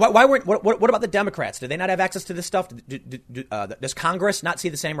 What about the Democrats? Do they not have access to this stuff? Does Congress not see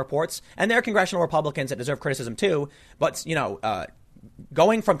the same reports? And there are congressional Republicans that deserve criticism too. But,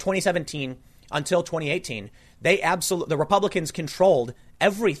 going from 2017 until 2018, the Republicans controlled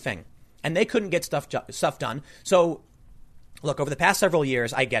everything and they couldn't get stuff done. So look, over the past several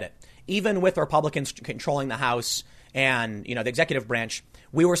years, I get it. even with Republicans controlling the House and, the executive branch,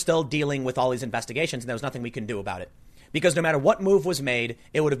 we were still dealing with all these investigations, and there was nothing we can do about it. Because no matter what move was made,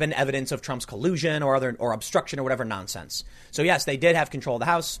 it would have been evidence of Trump's collusion or obstruction or whatever nonsense. So yes, they did have control of the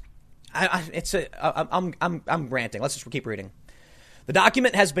House. I'm ranting. Let's just keep reading. The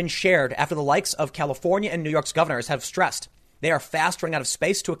document has been shared after the likes of California and New York's governors have stressed they are fast running out of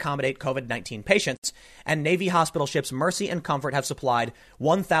space to accommodate COVID-19 patients, and Navy hospital ships Mercy and Comfort have supplied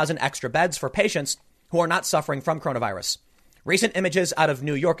 1,000 extra beds for patients who are not suffering from coronavirus. Recent images out of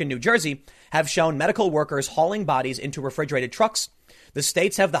New York and New Jersey have shown medical workers hauling bodies into refrigerated trucks. The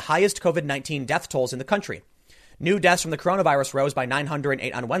states have the highest COVID-19 death tolls in the country. New deaths from the coronavirus rose by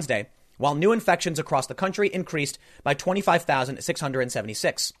 908 on Wednesday, while new infections across the country increased by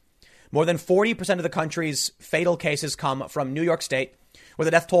 25,676. More than 40% of the country's fatal cases come from New York State, where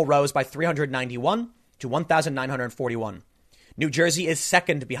the death toll rose by 391 to 1,941. New Jersey is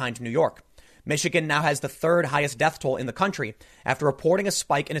second behind New York. Michigan now has the third highest death toll in the country after reporting a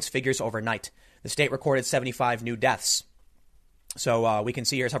spike in its figures overnight. The state recorded 75 new deaths. So we can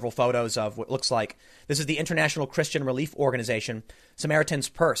see here several photos of what looks like this is the International Christian Relief Organization, Samaritan's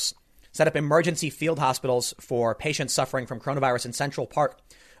Purse, set up emergency field hospitals for patients suffering from coronavirus in Central Park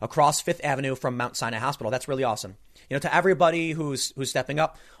across Fifth Avenue from Mount Sinai Hospital. That's really awesome. To everybody who's stepping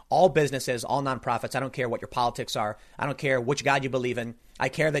up, all businesses, all nonprofits, I don't care what your politics are. I don't care which God you believe in. I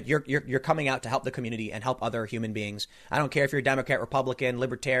care that you're coming out to help the community and help other human beings. I don't care if you're Democrat, Republican,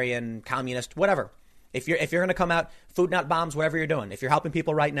 Libertarian, Communist, whatever. If you're going to come out, food not bombs, whatever you're doing. If you're helping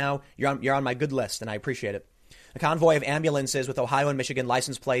people right now, you're on my good list, and I appreciate it. A convoy of ambulances with Ohio and Michigan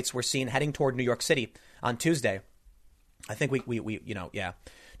license plates were seen heading toward New York City on Tuesday. I think we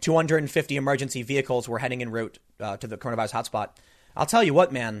 250 emergency vehicles were heading en route to the coronavirus hotspot. I'll tell you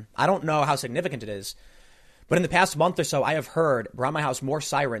what, man, I don't know how significant it is, but in the past month or so, I have heard around my house more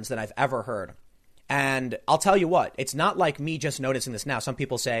sirens than I've ever heard. And I'll tell you what, it's not like me just noticing this now. Some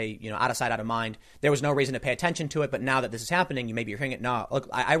people say, out of sight, out of mind. There was no reason to pay attention to it. But now that this is happening, maybe you're hearing it. No, look,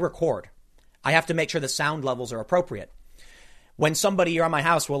 I record. I have to make sure the sound levels are appropriate. When somebody around my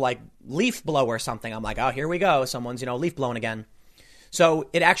house will leaf blow or something, I'm like, oh, here we go. Someone's, leaf blowing again. So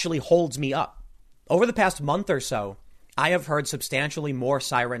it actually holds me up. Over the past month or so, I have heard substantially more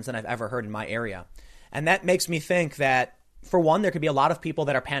sirens than I've ever heard in my area. And that makes me think that, for one, there could be a lot of people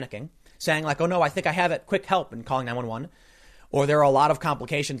that are panicking, saying oh, no, I think I have it. Quick help, and calling 911. Or there are a lot of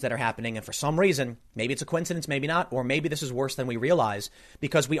complications that are happening. And for some reason, maybe it's a coincidence, maybe not. Or maybe this is worse than we realize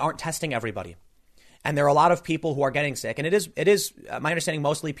because we aren't testing everybody. And there are a lot of people who are getting sick. And it is my understanding,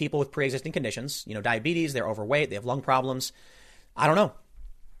 mostly people with pre-existing conditions, diabetes, they're overweight, they have lung problems. I don't know.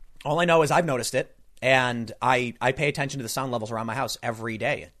 All I know is I've noticed it. And I pay attention to the sound levels around my house every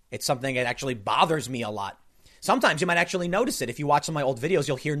day. It's something that actually bothers me a lot. Sometimes you might actually notice it. If you watch some of my old videos,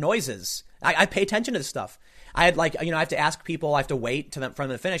 you'll hear noises. I pay attention to this stuff. I had I have to ask people, I have to wait for them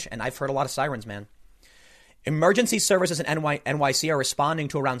to finish. And I've heard a lot of sirens, man. Emergency services in NYC are responding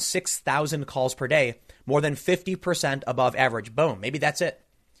to around 6,000 calls per day, more than 50% above average. Boom. Maybe that's it.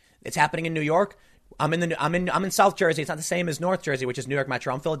 It's happening in New York. I'm in South Jersey. It's not the same as North Jersey, which is New York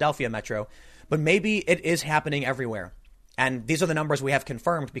Metro. I'm Philadelphia Metro. But maybe it is happening everywhere. And these are the numbers we have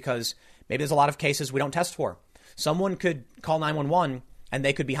confirmed because maybe there's a lot of cases we don't test for. Someone could call 911 and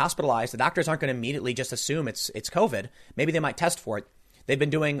they could be hospitalized. The doctors aren't going to immediately just assume it's COVID. Maybe they might test for it. They've been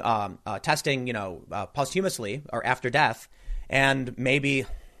doing testing, posthumously or after death. And maybe,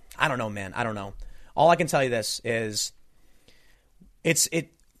 I don't know, man. I don't know. All I can tell you this is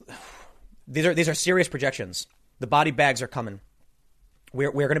these are serious projections. The body bags are coming.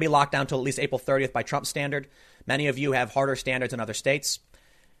 We're going to be locked down till at least April 30th by Trump's standard. Many of you have harder standards in other states.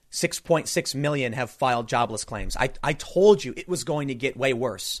 6.6 million have filed jobless claims. I told you it was going to get way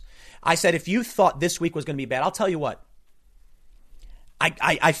worse. I said, if you thought this week was going to be bad, I'll tell you what.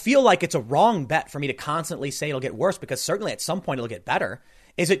 I feel like it's a wrong bet for me to constantly say it'll get worse because certainly at some point it'll get better.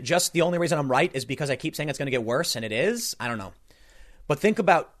 Is it just the only reason I'm right is because I keep saying it's going to get worse and it is? I don't know. But think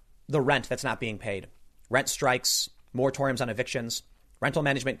about the rent that's not being paid. Rent strikes, moratoriums on evictions, rental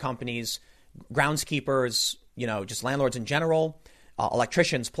management companies, groundskeepers, just landlords in general,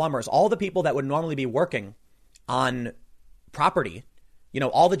 electricians, plumbers, all the people that would normally be working on property,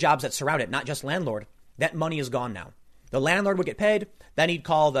 all the jobs that surround it, not just landlord, that money is gone now. The landlord would get paid, then he'd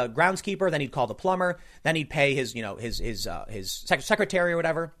call the groundskeeper, then he'd call the plumber, then he'd pay his secretary or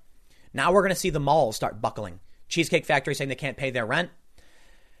whatever. Now we're going to see the malls start buckling. Cheesecake Factory saying they can't pay their rent.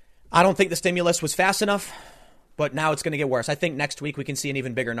 I don't think the stimulus was fast enough, but now it's going to get worse. I think next week we can see an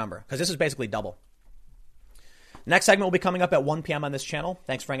even bigger number because this is basically double. The next segment will be coming up at 1 p.m. on this channel.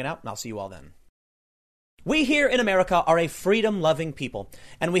 Thanks for hanging out, and I'll see you all then. We here in America are a freedom-loving people,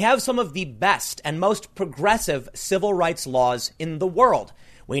 and we have some of the best and most progressive civil rights laws in the world.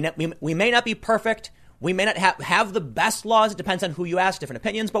 We may not be perfect. We may not have the best laws. It depends on who you ask, different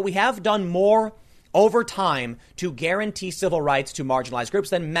opinions, but we have done more over time to guarantee civil rights to marginalized groups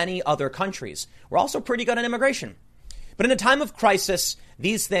than many other countries. We're also pretty good on immigration. But in a time of crisis,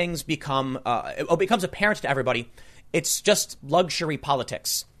 these things becomes apparent to everybody. It's just luxury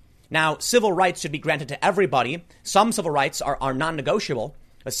politics. Now, civil rights should be granted to everybody. Some civil rights are non-negotiable,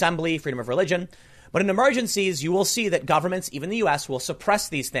 assembly, freedom of religion. But in emergencies, you will see that governments, even the U.S., will suppress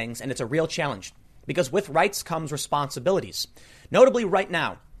these things, and it's a real challenge. Because with rights comes responsibilities. Notably, right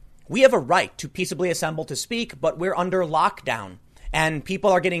now, we have a right to peaceably assemble to speak, but we're under lockdown. And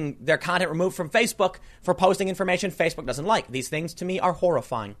people are getting their content removed from Facebook for posting information Facebook doesn't like. These things, to me, are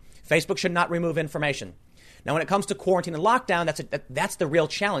horrifying. Facebook should not remove information. Now, when it comes to quarantine and lockdown, that's the real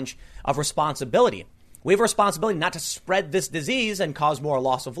challenge of responsibility. We have a responsibility not to spread this disease and cause more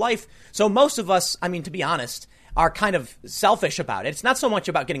loss of life. So most of us, to be honest, are kind of selfish about it. It's not so much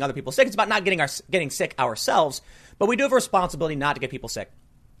about getting other people sick. It's about not getting sick ourselves. But we do have a responsibility not to get people sick.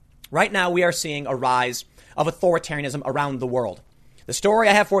 Right now, we are seeing a rise of authoritarianism around the world. The story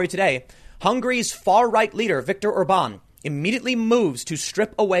I have for you today, Hungary's far-right leader, Viktor Orban, immediately moves to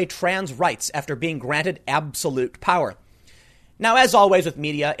strip away trans rights after being granted absolute power. Now, as always with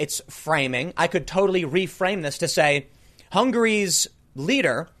media, it's framing. I could totally reframe this to say Hungary's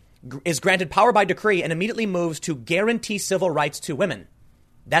leader is granted power by decree and immediately moves to guarantee civil rights to women.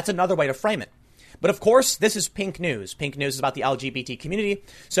 That's another way to frame it. But of course, this is pink news. Pink news is about the LGBT community.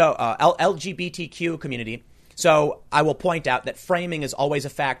 So LGBTQ community. So I will point out that framing is always a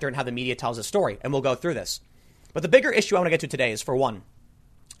factor in how the media tells a story. And we'll go through this. But the bigger issue I want to get to today is, for one,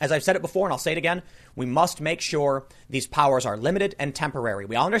 as I've said it before, and I'll say it again, we must make sure these powers are limited and temporary.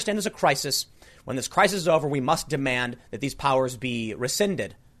 We all understand there's a crisis. When this crisis is over, we must demand that these powers be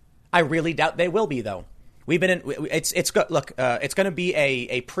rescinded. I really doubt they will be, though. It's going to be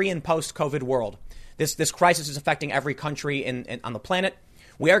a pre and post COVID world. This crisis is affecting every country on the planet.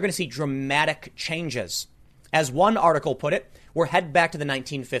 We are going to see dramatic changes. As one article put it, we're headed back to the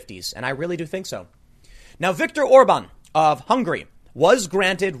 1950s, and I really do think so. Now, Viktor Orban of Hungary was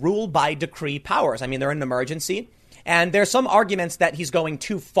granted rule by decree powers. They're in an emergency, and there's some arguments that he's going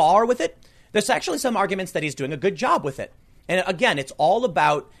too far with it. There's actually some arguments that he's doing a good job with it. And again,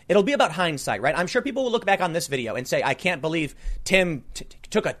 it'll be about hindsight, right? I'm sure people will look back on this video and say, I can't believe Tim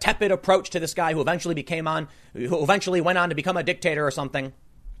took a tepid approach to this guy who eventually went on to become a dictator or something.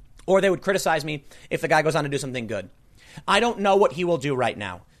 Or they would criticize me if the guy goes on to do something good. I don't know what he will do right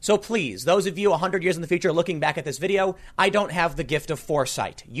now. So please, those of you 100 years in the future looking back at this video, I don't have the gift of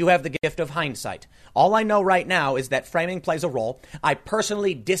foresight. You have the gift of hindsight. All I know right now is that framing plays a role. I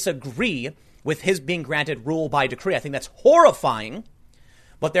personally disagree with his being granted rule by decree. I think that's horrifying.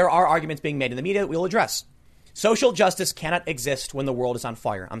 But there are arguments being made in the media that we'll address. Social justice cannot exist when the world is on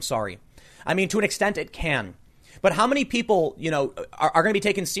fire. I'm sorry. To an extent, it can. But how many people, are going to be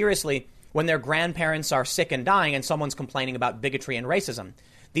taken seriously when their grandparents are sick and dying and someone's complaining about bigotry and racism?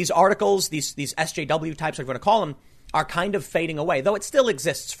 These articles, these SJW types, we're going to call them, are kind of fading away, though it still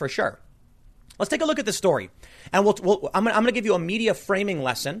exists for sure. Let's take a look at the story. And I'm going to give you a media framing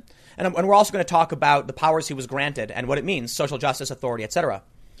lesson. And we're also going to talk about the powers he was granted and what it means, social justice, authority, etc.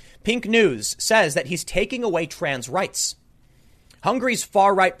 Pink News says that he's taking away trans rights. Hungary's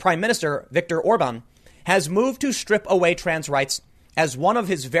far-right Prime Minister, Viktor Orban, has moved to strip away trans rights as one of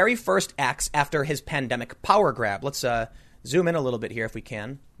his very first acts after his pandemic power grab. Let's zoom in a little bit here if we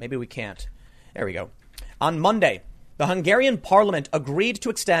can. Maybe we can't. There we go. On Monday, the Hungarian parliament agreed to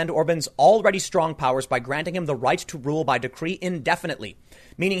extend Orban's already strong powers by granting him the right to rule by decree indefinitely,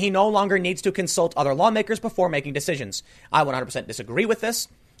 meaning he no longer needs to consult other lawmakers before making decisions. I 100% disagree with this.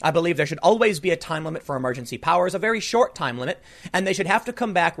 I believe there should always be a time limit for emergency powers, a very short time limit, and they should have to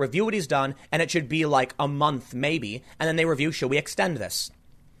come back, review what he's done, and it should be like a month maybe, and then they review, should we extend this?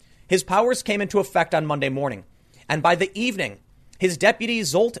 His powers came into effect on Monday morning, and by the evening, his deputy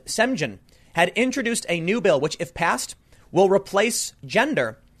Zsolt Semjon had introduced a new bill which, if passed, will replace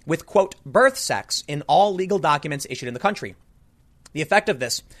gender with, quote, birth sex in all legal documents issued in the country. The effect of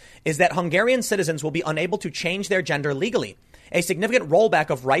this is that Hungarian citizens will be unable to change their gender legally, a significant rollback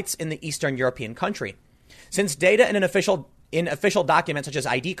of rights in the Eastern European country. Since data in official documents such as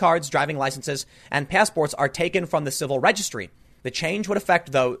ID cards, driving licenses, and passports are taken from the civil registry, the change would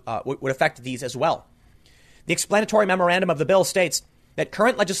affect these as well. The explanatory memorandum of the bill states that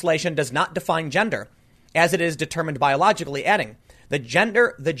current legislation does not define gender, as it is determined biologically, adding, the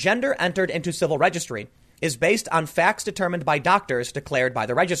gender entered into civil registry is based on facts determined by doctors declared by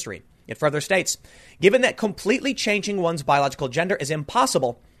the registry. It further states, given that completely changing one's biological gender is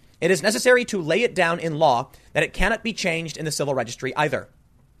impossible, it is necessary to lay it down in law that it cannot be changed in the civil registry either.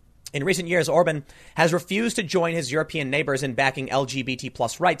 In recent years, Orban has refused to join his European neighbors in backing LGBT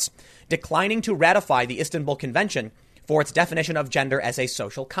plus rights, declining to ratify the Istanbul Convention for its definition of gender as a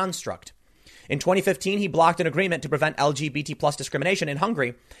social construct. In 2015, he blocked an agreement to prevent LGBT plus discrimination in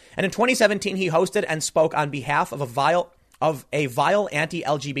Hungary. And in 2017, he hosted and spoke on behalf of a vile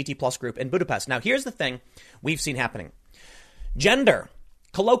anti-LGBT plus group in Budapest. Now, here's the thing we've seen happening. Gender,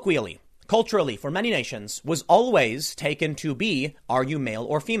 colloquially, culturally, for many nations, was always taken to be, are you male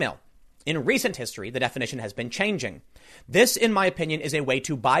or female? In recent history, the definition has been changing. This, in my opinion, is a way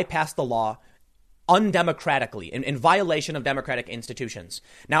to bypass the law undemocratically, in violation of democratic institutions.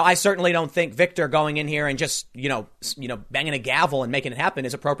 Now, I certainly don't think Victor going in here and just, banging a gavel and making it happen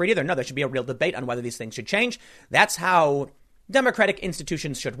is appropriate either. No, there should be a real debate on whether these things should change. That's how democratic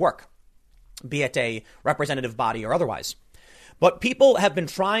institutions should work, be it a representative body or otherwise. But people have been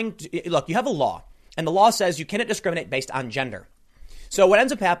trying to, look, you have a law, and the law says you cannot discriminate based on gender. So what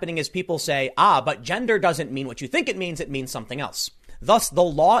ends up happening is people say, but gender doesn't mean what you think it means something else. Thus, the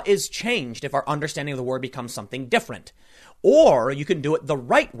law is changed if our understanding of the word becomes something different. Or you can do it the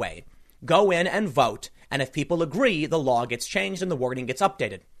right way. Go in and vote, and if people agree, the law gets changed and the wording gets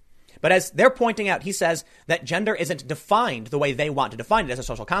updated. But as they're pointing out, he says that gender isn't defined the way they want to define it as a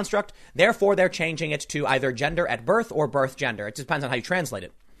social construct. Therefore, they're changing it to either gender at birth or birth gender. It depends on how you translate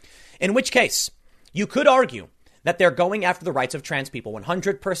it. In which case, you could argue that they're going after the rights of trans people.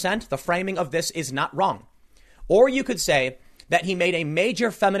 100%, the framing of this is not wrong. Or you could say that he made a major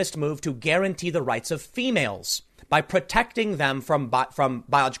feminist move to guarantee the rights of females by protecting them from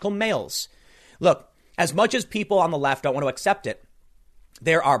biological males. Look, as much as people on the left don't want to accept it,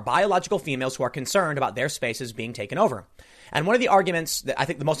 there are biological females who are concerned about their spaces being taken over. And one of the arguments, that I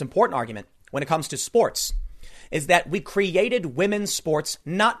think the most important argument when it comes to sports, is that we created women's sports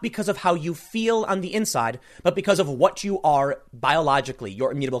not because of how you feel on the inside, but because of what you are biologically,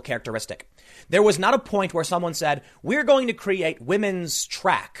 your immutable characteristic. There was not a point where someone said, we're going to create women's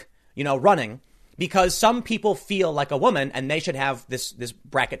track, running, because some people feel like a woman and they should have this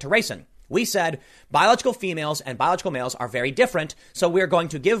bracket to race in. We said biological females and biological males are very different, so we're going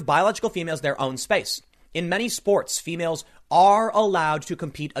to give biological females their own space. In many sports, females are allowed to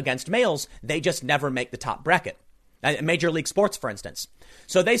compete against males. They just never make the top bracket. Major league sports, for instance.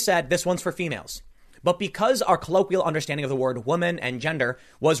 So they said this one's for females. But because our colloquial understanding of the word woman and gender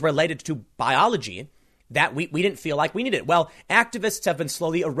was related to biology, that we didn't feel like we needed it. Well, activists have been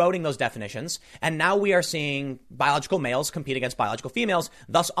slowly eroding those definitions, and now we are seeing biological males compete against biological females,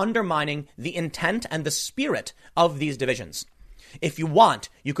 thus undermining the intent and the spirit of these divisions. If you want,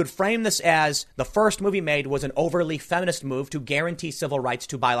 you could frame this as the first movie made was an overly feminist move to guarantee civil rights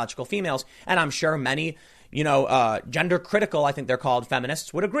to biological females, and I'm sure many, gender critical, I think they're called,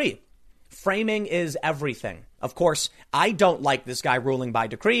 feminists would agree. Framing is everything. Of course, I don't like this guy ruling by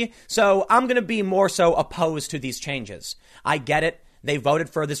decree, so I'm going to be more so opposed to these changes. I get it. They voted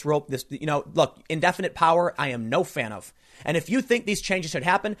for this rule. Look, indefinite power, I am no fan of. And if you think these changes should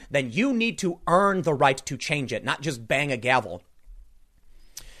happen, then you need to earn the right to change it, not just bang a gavel.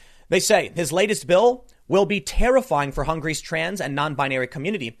 They say his latest bill will be terrifying for Hungary's trans and non-binary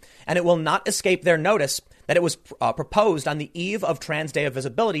community, and it will not escape their notice that it was proposed on the eve of Trans Day of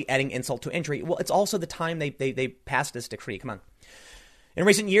Visibility, adding insult to injury. Well, it's also the time they passed this decree. Come on. In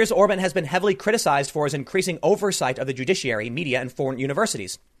recent years, Orban has been heavily criticized for his increasing oversight of the judiciary, media, and foreign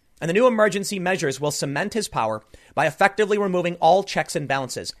universities. And the new emergency measures will cement his power by effectively removing all checks and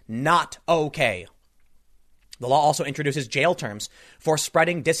balances. Not okay. The law also introduces jail terms for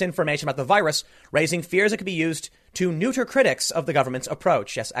spreading disinformation about the virus, raising fears it could be used to neuter critics of the government's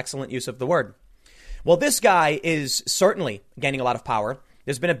approach. Yes, excellent use of the word. Well, this guy is certainly gaining a lot of power.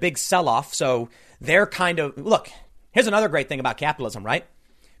 There's been a big sell-off, so they're kind of... Look, here's another great thing about capitalism, right?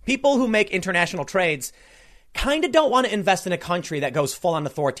 People who make international trades kind of don't want to invest in a country that goes full-on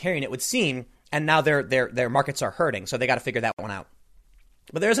authoritarian, it would seem, and now their markets are hurting, so they got to figure that one out.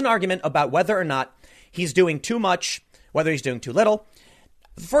 But there's an argument about whether or not he's doing too much, whether he's doing too little.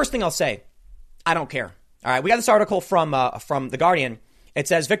 The first thing I'll say, I don't care. All right, we got this article from The Guardian. It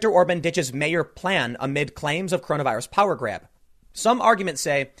says Viktor Orban ditches mayor plan amid claims of coronavirus power grab. Some arguments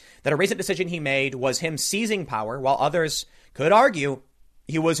say that a recent decision he made was him seizing power, while others could argue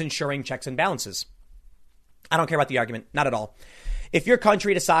he was ensuring checks and balances. I don't care about the argument, not at all. If your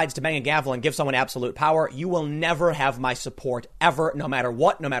country decides to bang a gavel and give someone absolute power, you will never have my support ever, no matter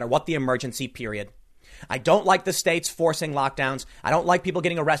what the emergency period. I don't like the states forcing lockdowns. I don't like people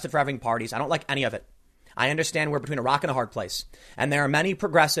getting arrested for having parties. I don't like any of it. I understand we're between a rock and a hard place. And there are many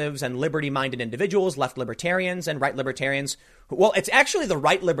progressives and liberty-minded individuals, left libertarians and right libertarians. Well, it's actually the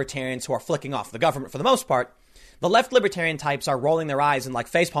right libertarians who are flicking off the government for the most part. The left libertarian types are rolling their eyes and like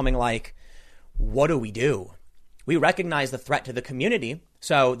facepalming like, what do we do? We recognize the threat to the community.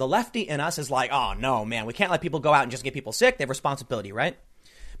 So the lefty in us is like, oh, no, man, we can't let people go out and just get people sick. They have responsibility, right?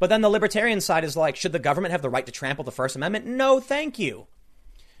 But then the libertarian side is like, should the government have the right to trample the First Amendment? No, thank you.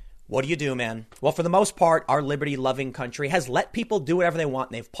 What do you do, man? Well, for the most part, our liberty-loving country has let people do whatever they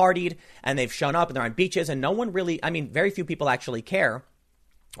want. They've partied and they've shown up and they're on beaches and no one really, very few people actually care.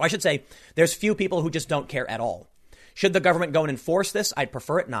 Or I should say, there's few people who just don't care at all. Should the government go and enforce this? I'd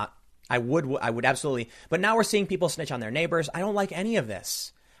prefer it not. I would absolutely. But now we're seeing people snitch on their neighbors. I don't like any of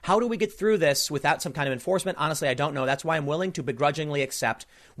this. How do we get through this without some kind of enforcement? Honestly, I don't know. That's why I'm willing to begrudgingly accept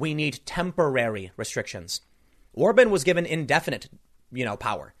we need temporary restrictions. Orban was given indefinite,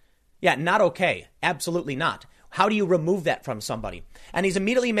 power. Yeah, not okay. Absolutely not. How do you remove that from somebody? And he's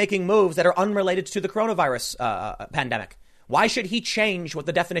immediately making moves that are unrelated to the coronavirus pandemic. Why should he change what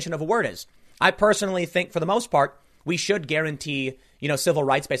the definition of a word is? I personally think, for the most part, we should guarantee, civil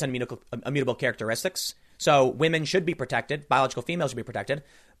rights based on immutable characteristics. So women should be protected. Biological females should be protected.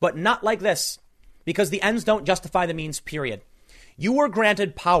 But not like this, because the ends don't justify the means, period. You were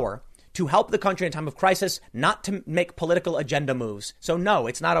granted power to help the country in a time of crisis, not to make political agenda moves. So no,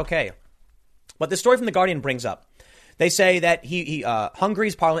 it's not okay. But the story from The Guardian brings up, they say that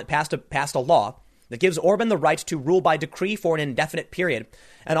Hungary's parliament passed a law that gives Orban the right to rule by decree for an indefinite period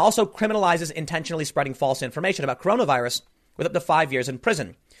and also criminalizes intentionally spreading false information about coronavirus with up to 5 years in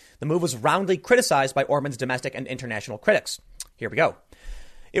prison. The move was roundly criticized by Orban's domestic and international critics. Here we go.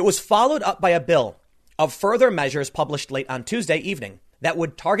 It was followed up by a bill of further measures published late on Tuesday evening that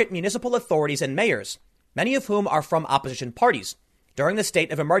would target municipal authorities and mayors, many of whom are from opposition parties. During the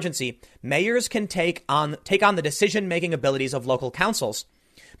state of emergency, mayors can take on the decision-making abilities of local councils.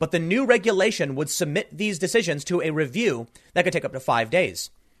 But the new regulation would submit these decisions to a review that could take up to 5 days.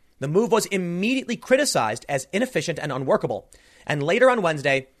 The move was immediately criticized as inefficient and unworkable. And later on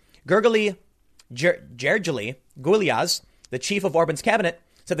Wednesday, Gergely Gulyas, the chief of Orban's cabinet,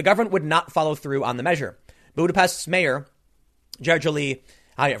 said the government would not follow through on the measure. Budapest's mayor, Gergely,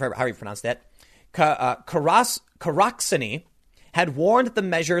 how do you pronounce that? Karacsony, had warned that the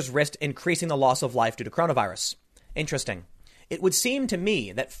measures risked increasing the loss of life due to coronavirus. Interesting. It would seem to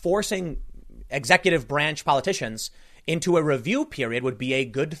me that forcing executive branch politicians into a review period would be a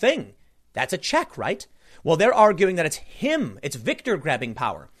good thing. That's a check, right? Well, they're arguing that it's Victor grabbing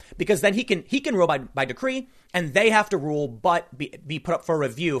power, because then he can rule by decree and they have to rule but be put up for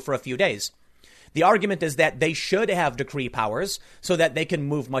review for a few days. The argument is that they should have decree powers so that they can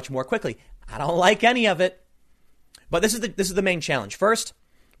move much more quickly. I don't like any of it. But this is the main challenge. First,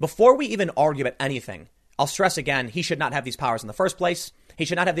 before we even argue about anything, I'll stress again, he should not have these powers in the first place. He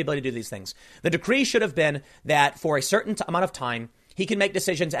should not have the ability to do these things. The decree should have been that for a certain amount of time, he can make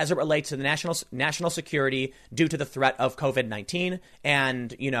decisions as it relates to the national security due to the threat of COVID-19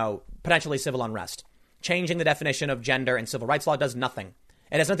 and, potentially civil unrest. Changing the definition of gender in civil rights law does nothing.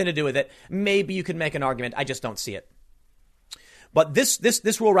 It has nothing to do with it. Maybe you could make an argument. I just don't see it. But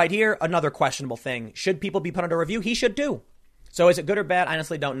this rule right here, another questionable thing. Should people be put under review? He should do. So is it good or bad? I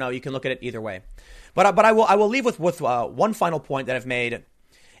honestly don't know. You can look at it either way. But I will leave with one final point that I've made.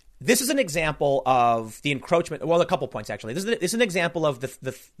 This is an example of the encroachment. Well, a couple points, actually. This is an example of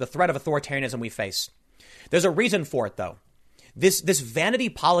the threat of authoritarianism we face. There's a reason for it, though. This vanity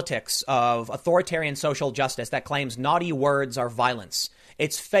politics of authoritarian social justice that claims naughty words are violence.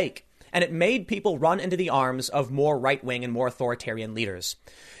 It's fake. And it made people run into the arms of more right-wing and more authoritarian leaders.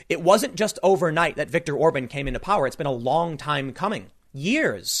 It wasn't just overnight that Viktor Orban came into power. It's been a long time coming.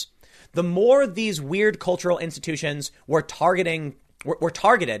 Years. The more these weird cultural institutions were targeted.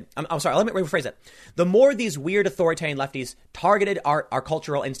 I'm sorry, let me rephrase it. The more these weird authoritarian lefties targeted our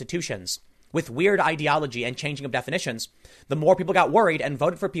cultural institutions with weird ideology and changing of definitions, the more people got worried and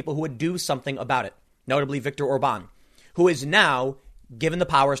voted for people who would do something about it. Notably, Viktor Orban, who is now given the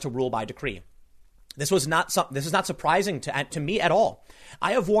powers to rule by decree. This is not surprising to me at all.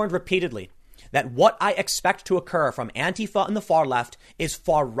 I have warned repeatedly that what I expect to occur from Antifa and the far left is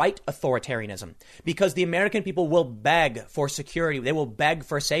far right authoritarianism, because the American people will beg for security. They will beg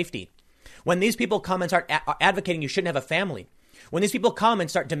for safety. When these people come and start advocating you shouldn't have a family, when these people come and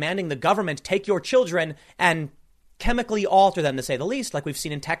start demanding the government take your children and chemically alter them, to say the least, like we've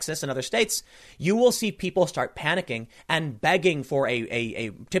seen in Texas and other states, you will see people start panicking and begging for a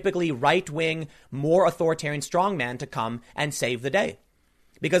typically right-wing, more authoritarian strongman to come and save the day.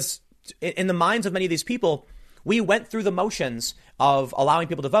 Because in the minds of many of these people, we went through the motions of allowing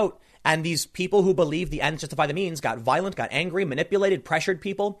people to vote, And these people who believe the ends justify the means got violent, got angry, manipulated, pressured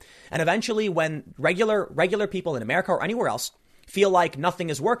people. And eventually, when regular people in America or anywhere else feel like nothing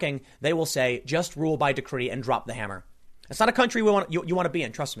is working, they will say, just rule by decree and drop the hammer. It's not a country you want to be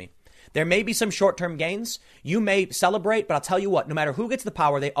in, trust me. There may be some short-term gains. You may celebrate, but I'll tell you what, no matter who gets the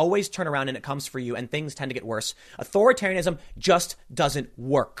power, they always turn around and it comes for you, and things tend to get worse. Authoritarianism just doesn't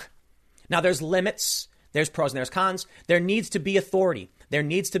work. Now, there's limits. There's pros and there's cons. There needs to be authority. There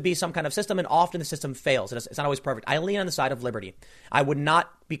needs to be some kind of system, and often the system fails. It's not always perfect. I lean on the side of liberty. I would not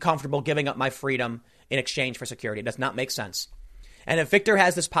be comfortable giving up my freedom in exchange for security. It does not make sense. And if Victor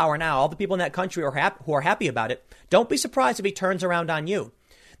has this power now, all the people in that country who are happy about it, don't be surprised if he turns around on you.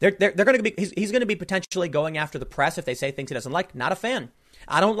 They're going to be. He's going to be potentially going after the press if they say things he doesn't like. Not a fan.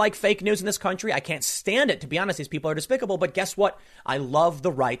 I don't like fake news in this country. I can't stand it. To be honest, these people are despicable. But guess what? I love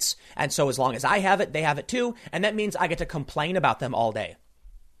the rights. And so as long as I have it, they have it too. And that means I get to complain about them all day.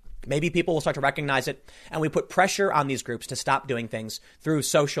 Maybe people will start to recognize it. And we put pressure on these groups to stop doing things through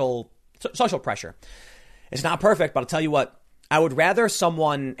social pressure. It's not perfect, but I'll tell you what. I would rather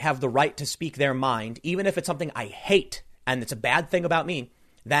someone have the right to speak their mind, even if it's something I hate and it's a bad thing about me,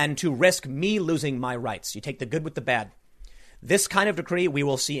 than to risk me losing my rights. You take the good with the bad. This kind of decree we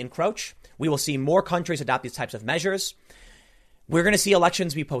will see encroach. We will see more countries adopt these types of measures. We're going to see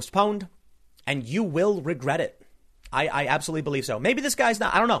elections be postponed, and you will regret it. I absolutely believe so. Maybe this guy's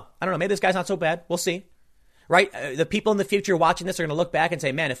not, I don't know. Maybe this guy's not so bad. We'll see. Right? The people in the future watching this are going to look back and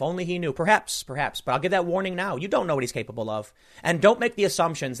say, man, if only he knew. Perhaps. But I'll give that warning now. You don't know what he's capable of. And don't make the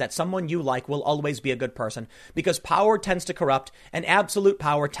assumptions that someone you like will always be a good person, because power tends to corrupt, and absolute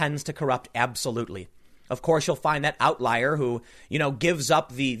power tends to corrupt absolutely. Of course, you'll find that outlier who, gives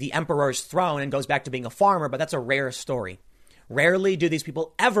up the emperor's throne and goes back to being a farmer, but that's a rare story. Rarely do these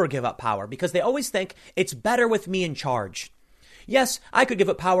people ever give up power because they always think it's better with me in charge. Yes, I could give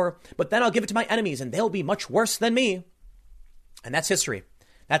up power, but then I'll give it to my enemies and they'll be much worse than me. And that's history.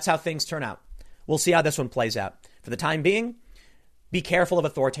 That's how things turn out. We'll see how this one plays out. For the time being, be careful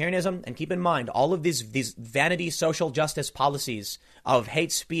of authoritarianism and keep in mind all of these vanity social justice policies of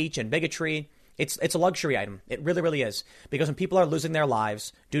hate speech and bigotry. It's a luxury item. It really, really is. Because when people are losing their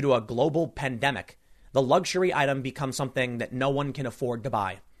lives due to a global pandemic, the luxury item becomes something that no one can afford to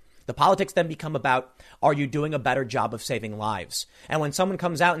buy. The politics then become about, are you doing a better job of saving lives? And when someone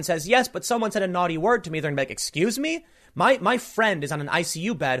comes out and says, yes, but someone said a naughty word to me, they're going to be like, excuse me? My friend is on an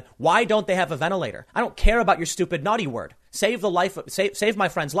ICU bed. Why don't they have a ventilator? I don't care about your stupid naughty word. Save my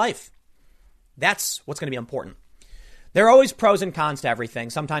friend's life. That's what's going to be important. There are always pros and cons to everything.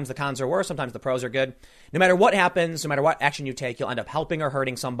 Sometimes the cons are worse. Sometimes the pros are good. No matter what happens, no matter what action you take, you'll end up helping or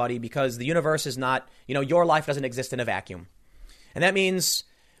hurting somebody because the universe is not, your life doesn't exist in a vacuum. And that means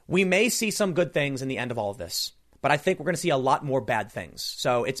we may see some good things in the end of all of this, but I think we're going to see a lot more bad things.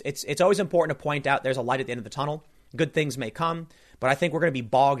 So it's always important to point out there's a light at the end of the tunnel. Good things may come, but I think we're going to be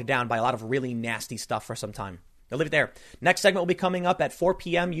bogged down by a lot of really nasty stuff for some time. I'll leave it there. Next segment will be coming up at 4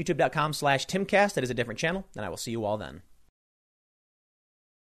 p.m. youtube.com/Timcast. That is a different channel, and I will see you all then.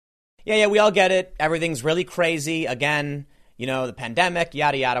 Yeah, we all get it. Everything's really crazy. Again, the pandemic,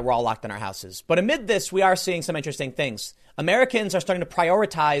 yada, yada. We're all locked in our houses. But amid this, we are seeing some interesting things. Americans are starting to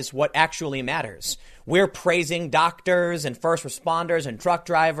prioritize what actually matters. We're praising doctors and first responders and truck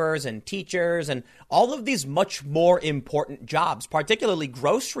drivers and teachers and all of these much more important jobs, particularly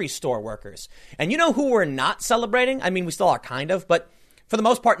grocery store workers. And you know who we're not celebrating? I mean, we still are kind of, but for the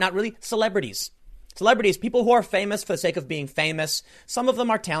most part, not really. Celebrities. Celebrities, people who are famous for the sake of being famous. Some of them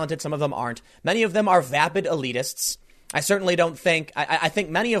are talented, some of them aren't. Many of them are vapid elitists. I certainly don't think, I think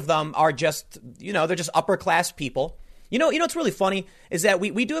many of them are just, they're just upper class people. What's really funny is that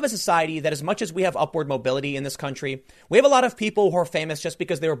we do have a society that as much as we have upward mobility in this country, we have a lot of people who are famous just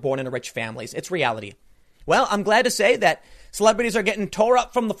because they were born into rich families. It's reality. Well, I'm glad to say that celebrities are getting tore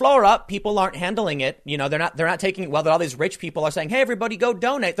up from the floor up. People aren't handling it. They're not taking it well. That all these rich people are saying, hey, everybody go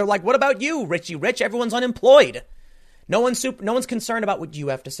donate. They're like, what about you, Richie Rich? Everyone's unemployed. No one's concerned about what you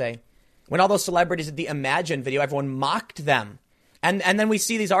have to say. When all those celebrities did the Imagine video, everyone mocked them. And then we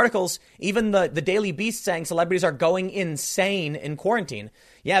see these articles, even the Daily Beast saying celebrities are going insane in quarantine.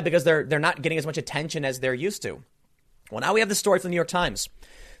 Yeah, because they're not getting as much attention as they're used to. Well, now we have the story from the New York Times.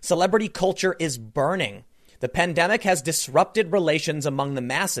 Celebrity culture is burning. The pandemic has disrupted relations among the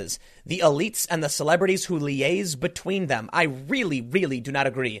masses, the elites and the celebrities who liaise between them. I really, really do not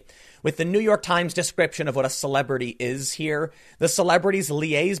agree with the New York Times description of what a celebrity is here. The celebrities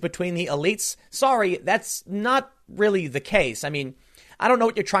liaise between the elites. Sorry, that's not really the case. I mean, I don't know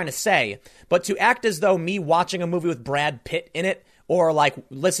what you're trying to say, but to act as though me watching a movie with Brad Pitt in it or like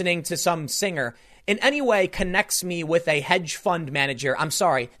listening to some singer in any way connects me with a hedge fund manager, I'm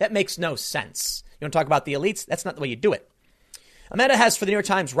sorry, that makes no sense. You want to talk about the elites? That's not the way you do it. Amanda Hess for the New York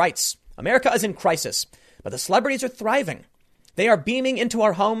Times writes, America is in crisis, but the celebrities are thriving. They are beaming into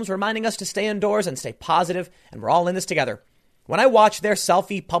our homes, reminding us to stay indoors and stay positive, and we're all in this together. When I watch their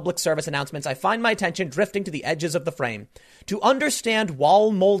selfie public service announcements, I find my attention drifting to the edges of the frame. To understand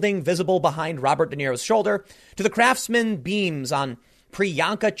wall molding visible behind Robert De Niro's shoulder, to the craftsman beams on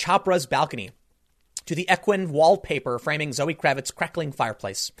Priyanka Chopra's balcony, to the equine wallpaper framing Zoe Kravitz's crackling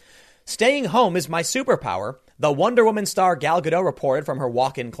fireplace. Staying home is my superpower, the Wonder Woman star Gal Gadot reported from her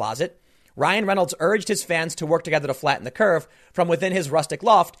walk-in closet. Ryan Reynolds urged his fans to work together to flatten the curve from within his rustic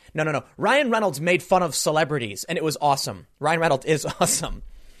loft. No. Ryan Reynolds made fun of celebrities, and it was awesome. Ryan Reynolds is awesome.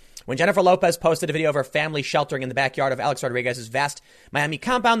 When Jennifer Lopez posted a video of her family sheltering in the backyard of Alex Rodriguez's vast Miami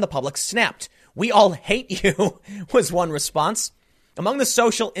compound, the public snapped. We all hate you, was one response. Among the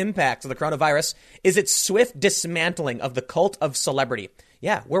social impacts of the coronavirus is its swift dismantling of the cult of celebrity.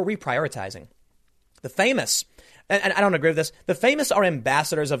 Yeah, we're reprioritizing. The famous, and I don't agree with this, the famous are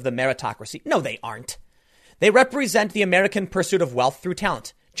ambassadors of the meritocracy. No, they aren't. They represent the American pursuit of wealth through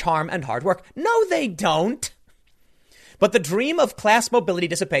talent, charm, and hard work. No, they don't. But the dream of class mobility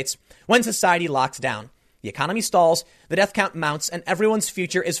dissipates when society locks down. The economy stalls, the death count mounts, and everyone's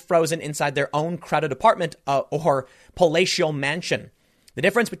future is frozen inside their own crowded apartment or palatial mansion. The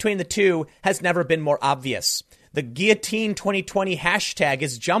difference between the two has never been more obvious. The Guillotine 2020 hashtag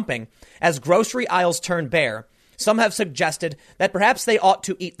is jumping as grocery aisles turn bare. Some have suggested that perhaps they ought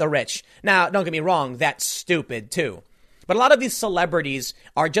to eat the rich. Now, don't get me wrong, that's stupid too. But a lot of these celebrities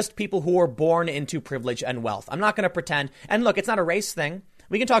are just people who were born into privilege and wealth. I'm not going to pretend. And look, it's not a race thing.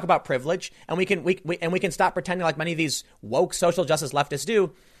 We can talk about privilege, and we can stop pretending like many of these woke social justice leftists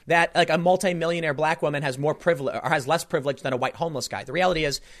do, that like a multimillionaire black woman has more privilege or has less privilege than a white homeless guy. The reality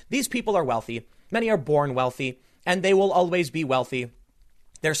is these people are wealthy. Many are born wealthy, and they will always be wealthy.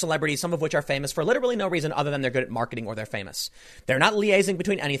 They're celebrities, some of which are famous for literally no reason other than they're good at marketing or they're famous. They're not liaising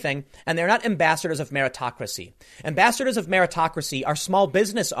between anything, and they're not ambassadors of meritocracy. Ambassadors of meritocracy are small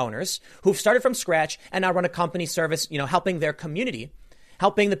business owners who've started from scratch and now run a company service, helping their community,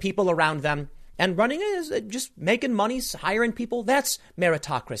 helping the people around them, and running is just making money, hiring people. That's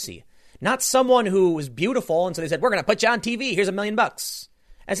meritocracy. Not someone who is beautiful, and so they said, we're going to put you on TV. Here's $1 million.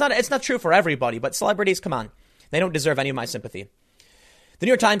 It's not true for everybody, but celebrities, come on. They don't deserve any of my sympathy. The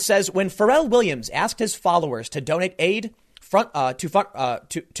New York Times says when Pharrell Williams asked his followers to donate to aid frontline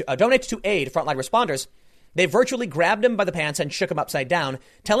responders, they virtually grabbed him by the pants and shook him upside down,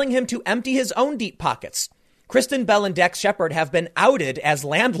 telling him to empty his own deep pockets. Kristen Bell and Dax Shepard have been outed as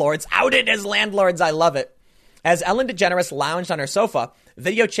landlords. Outed as landlords. I love it. As Ellen DeGeneres lounged on her sofa,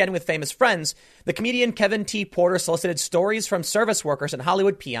 video chatting with famous friends, the comedian Kevin T. Porter solicited stories from service workers and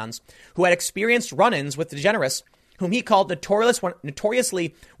Hollywood peons who had experienced run-ins with DeGeneres, whom he called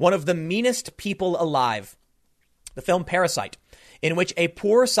notoriously one of the meanest people alive. The film Parasite, in which a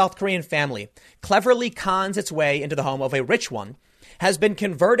poor South Korean family cleverly cons its way into the home of a rich one, has been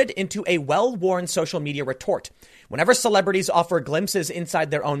converted into a well-worn social media retort. Whenever celebrities offer glimpses inside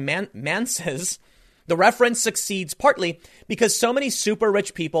their own manses, the reference succeeds partly because so many super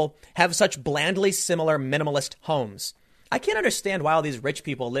rich people have such blandly similar minimalist homes. I can't understand why all these rich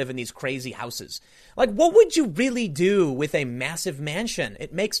people live in these crazy houses. Like, what would you really do with a massive mansion?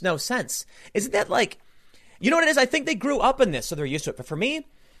 It makes no sense. Isn't that like, you know what it is? I think they grew up in this, so they're used to it. But for me,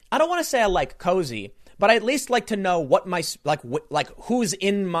 I don't want to say I like cozy, but I at least like to know what my, who's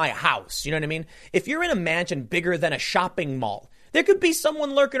in my house. You know what I mean? If you're in a mansion bigger than a shopping mall, there could be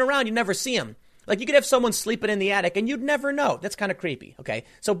someone lurking around. You never see them. Like, you could have someone sleeping in the attic and you'd never know. That's kind of creepy. Okay.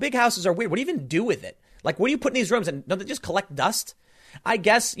 So big houses are weird. What do you even do with it? Like, what do you put in these rooms? And don't they just collect dust? I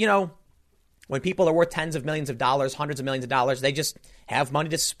guess, when people are worth tens of millions of dollars, hundreds of millions of dollars, they just have money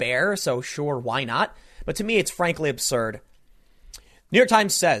to spare. So sure, why not? But to me, it's frankly absurd. New York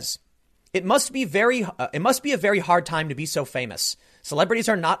Times says, it must be a very hard time to be so famous. Celebrities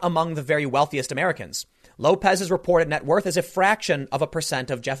are not among the very wealthiest Americans. Lopez's reported net worth is a fraction of a percent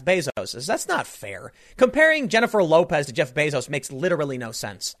of Jeff Bezos'. That's not fair. Comparing Jennifer Lopez to Jeff Bezos makes literally no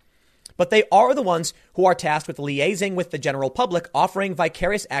sense. But they are the ones who are tasked with liaising with the general public, offering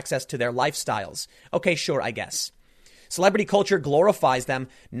vicarious access to their lifestyles. Okay, sure, I guess. Celebrity culture glorifies them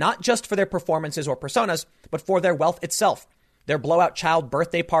not just for their performances or personas, but for their wealth itself. Their blowout child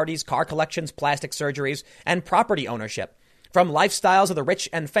birthday parties, car collections, plastic surgeries, and property ownership. From lifestyles of the rich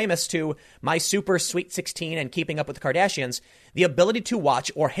and famous to My Super Sweet 16 and Keeping Up with the Kardashians, the ability to watch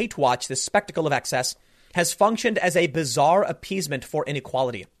or hate watch this spectacle of excess has functioned as a bizarre appeasement for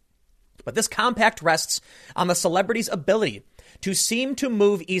inequality. But this compact rests on the celebrity's ability to seem to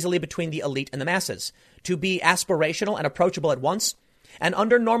move easily between the elite and the masses, to be aspirational and approachable at once. And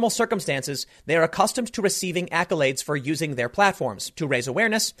under normal circumstances, they are accustomed to receiving accolades for using their platforms to raise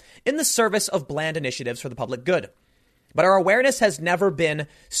awareness in the service of bland initiatives for the public good. But our awareness has never been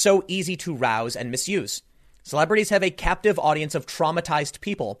so easy to rouse and misuse. Celebrities have a captive audience of traumatized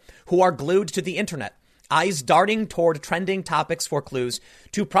people who are glued to the internet, eyes darting toward trending topics for clues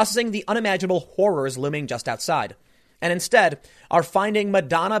to processing the unimaginable horrors looming just outside. And instead are finding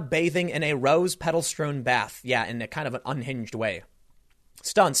Madonna bathing in a rose petal-strewn bath. Yeah, in a kind of an unhinged way.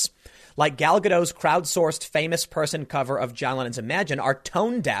 Stunts like Gal Gadot's crowdsourced famous person cover of John Lennon's Imagine are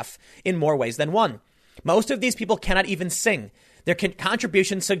tone deaf in more ways than one. Most of these people cannot even sing. Their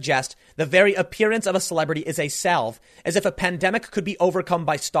contributions suggest the very appearance of a celebrity is a salve, as if a pandemic could be overcome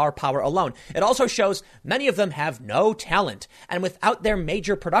by star power alone. It also shows many of them have no talent, and without their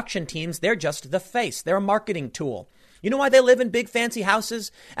major production teams, they're just the face. They're a marketing tool. You know why they live in big fancy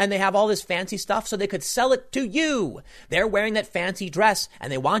houses and they have all this fancy stuff? So they could sell it to you. They're wearing that fancy dress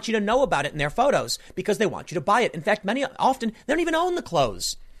and they want you to know about it in their photos because they want you to buy it. In fact, often they don't even own the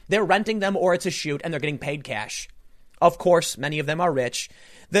clothes. They're renting them or it's a shoot and they're getting paid cash. Of course, many of them are rich.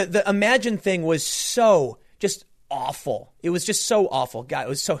 The Imagine thing was so just awful. It was just so awful. God, it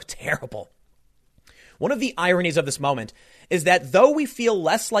was so terrible. One of the ironies of this moment is that though we feel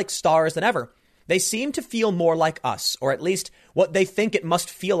less like stars than ever, they seem to feel more like us, or at least what they think it must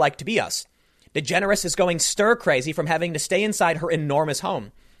feel like to be us. DeGeneres is going stir crazy from having to stay inside her enormous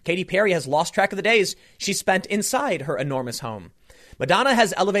home. Katy Perry has lost track of the days she spent inside her enormous home. Madonna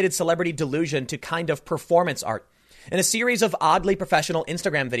has elevated celebrity delusion to kind of performance art. In a series of oddly professional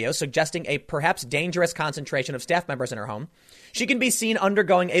Instagram videos suggesting a perhaps dangerous concentration of staff members in her home, she can be seen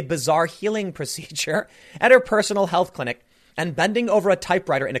undergoing a bizarre healing procedure at her personal health clinic and bending over a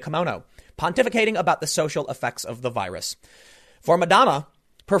typewriter in a kimono, pontificating about the social effects of the virus. For Madonna,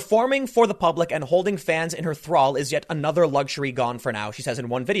 performing for the public and holding fans in her thrall is yet another luxury gone for now, she says in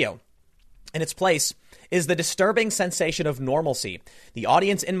one video. In its place is the disturbing sensation of normalcy. The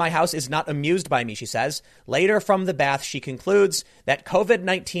audience in my house is not amused by me, she says. Later from the bath, she concludes that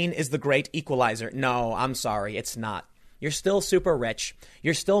COVID-19 is the great equalizer. No, I'm sorry, it's not. You're still super rich.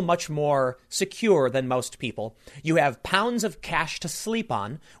 You're still much more secure than most people. You have pounds of cash to sleep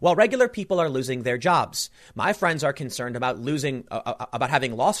on while regular people are losing their jobs. My friends are concerned about about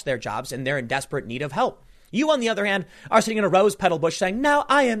having lost their jobs and they're in desperate need of help. You, on the other hand, are sitting in a rose petal bush saying, now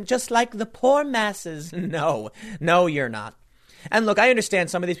I am just like the poor masses. No, you're not. And look, I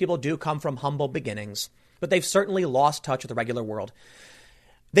understand some of these people do come from humble beginnings, but they've certainly lost touch with the regular world.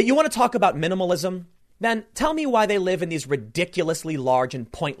 That you want to talk about minimalism? Then tell me why they live in these ridiculously large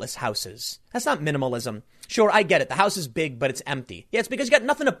and pointless houses. That's not minimalism. Sure, I get it. The house is big, but it's empty. Yeah, it's because you got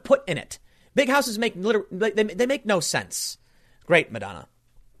nothing to put in it. Big houses make no sense. Great, Madonna.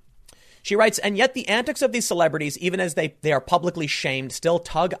 She writes, and yet the antics of these celebrities, even as they are publicly shamed, still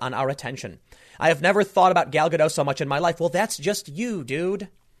tug on our attention. I have never thought about Gal Gadot so much in my life. Well, that's just you, dude.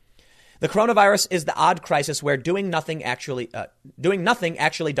 The coronavirus is the odd crisis where doing nothing actually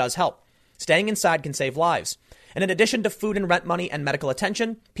does help. Staying inside can save lives. And in addition to food and rent money and medical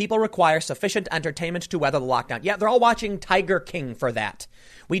attention, people require sufficient entertainment to weather the lockdown. Yeah, they're all watching Tiger King for that.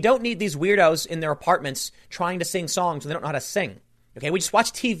 We don't need these weirdos in their apartments trying to sing songs when they don't know how to sing. Okay, we just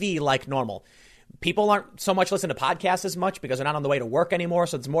watch TV like normal. People aren't so much listening to podcasts as much because they're not on the way to work anymore,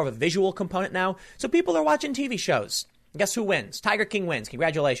 so it's more of a visual component now. So people are watching TV shows. And guess who wins? Tiger King wins.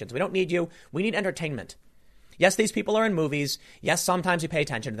 Congratulations. We don't need you. We need entertainment. Yes, these people are in movies. Yes, sometimes we pay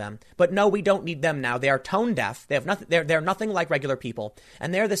attention to them. But no, we don't need them now. They are tone deaf. They have nothing. They're nothing like regular people.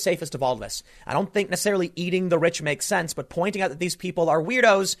 And they're the safest of all of us. I don't think necessarily eating the rich makes sense, but pointing out that these people are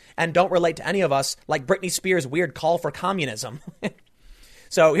weirdos and don't relate to any of us, like Britney Spears' weird call for communism.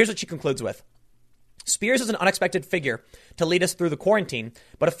 So here's what she concludes with. Spears is an unexpected figure to lead us through the quarantine,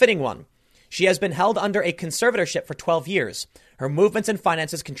 but a fitting one. She has been held under a conservatorship for 12 years. Her movements and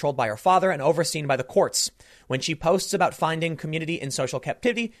finances controlled by her father and overseen by the courts. When she posts about finding community in social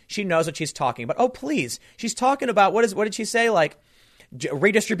captivity, she knows what she's talking about. Oh, please. She's talking about, what did she say? Like,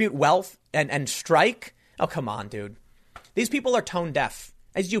 redistribute wealth and strike? Oh, come on, dude. These people are tone deaf,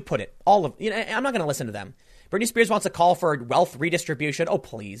 as you put it. I'm not going to listen to them. Britney Spears wants a call for wealth redistribution. Oh,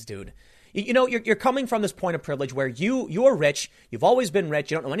 please, dude. You know, you're coming from this point of privilege where you're rich. You've always been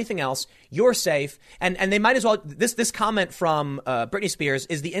rich. You don't know anything else. You're safe. And they might as well. This comment from Britney Spears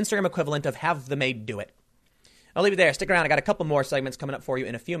is the Instagram equivalent of have the maid do it. I'll leave it there. Stick around. I got a couple more segments coming up for you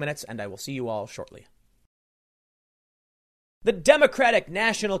in a few minutes, and I will see you all shortly. The Democratic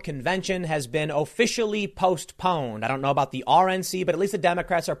National Convention has been officially postponed. I don't know about the RNC, but at least the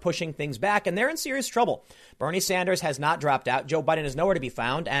Democrats are pushing things back, and they're in serious trouble. Bernie Sanders has not dropped out. Joe Biden is nowhere to be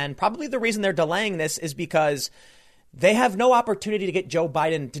found, and probably the reason they're delaying this is because they have no opportunity to get Joe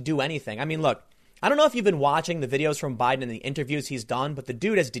Biden to do anything. I mean, look, I don't know if you've been watching the videos from Biden and the interviews he's done, but the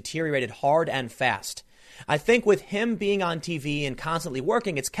dude has deteriorated hard and fast. I think with him being on TV and constantly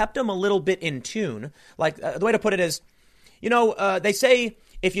working, it's kept him a little bit in tune. Like, the way to put it is, they say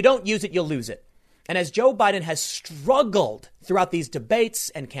if you don't use it, you'll lose it. And as Joe Biden has struggled throughout these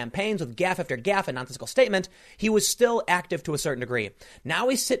debates and campaigns with gaffe after gaffe and nonsensical statement, he was still active to a certain degree. Now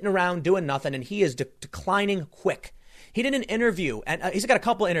he's sitting around doing nothing, and he is declining quick. He did an interview, and he's got a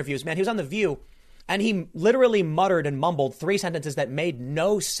couple interviews, man. He was on The View, and he literally muttered and mumbled 3 sentences that made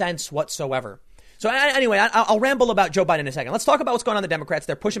no sense whatsoever. So anyway, I'll ramble about Joe Biden in a second. Let's talk about what's going on with the Democrats.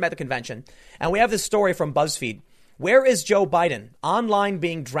 They're pushing back the convention. And we have this story from BuzzFeed. Where is Joe Biden? Online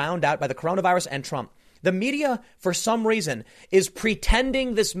being drowned out by the coronavirus and Trump. The media, for some reason, is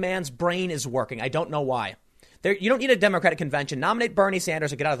pretending this man's brain is working. I don't know why. You don't need a Democratic convention. Nominate Bernie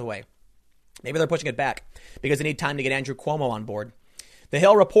Sanders and get out of the way. Maybe they're pushing it back because they need time to get Andrew Cuomo on board. The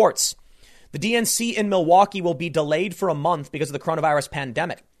Hill reports the DNC in Milwaukee will be delayed for a month because of the coronavirus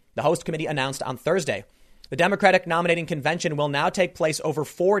pandemic. The host committee announced on Thursday. The Democratic nominating convention will now take place over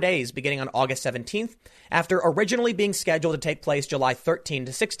 4 days, beginning on August 17th, after originally being scheduled to take place July 13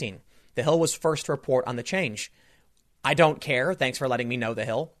 to 16. The Hill was first to report on the change. I don't care. Thanks for letting me know, The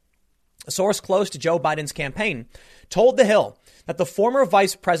Hill. A source close to Joe Biden's campaign told The Hill that the former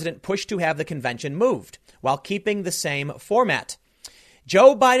vice president pushed to have the convention moved while keeping the same format.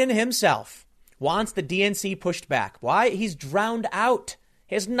 Joe Biden himself wants the DNC pushed back. Why? He's drowned out.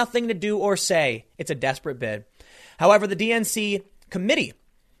 He has nothing to do or say. It's a desperate bid. However, the DNC committee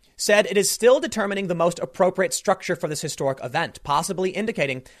said it is still determining the most appropriate structure for this historic event, possibly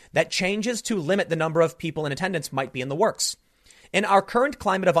indicating that changes to limit the number of people in attendance might be in the works. In our current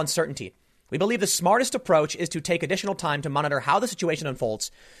climate of uncertainty, we believe the smartest approach is to take additional time to monitor how the situation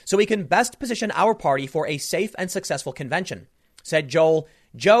unfolds so we can best position our party for a safe and successful convention, said Joe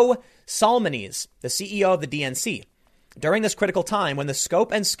Salmonese, the CEO of the DNC. During this critical time, when the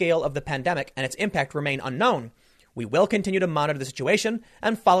scope and scale of the pandemic and its impact remain unknown, we will continue to monitor the situation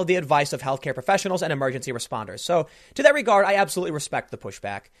and follow the advice of healthcare professionals and emergency responders. So to that regard, I absolutely respect the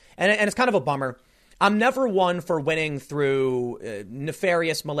pushback. And it's kind of a bummer. I'm never one for winning through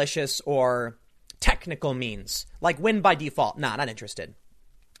nefarious, malicious, or technical means, like win by default. Nah, not interested.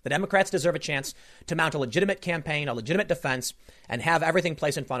 The Democrats deserve a chance to mount a legitimate campaign, a legitimate defense, and have everything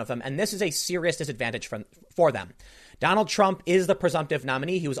placed in front of them. And this is a serious disadvantage for them. Donald Trump is the presumptive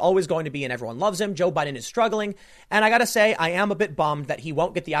nominee. He was always going to be, and everyone loves him. Joe Biden is struggling. And I got to say, I am a bit bummed that he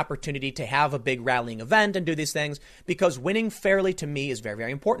won't get the opportunity to have a big rallying event and do these things, because winning fairly to me is very,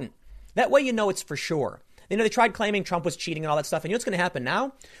 very important. That way, it's for sure. They tried claiming Trump was cheating and all that stuff. And what's going to happen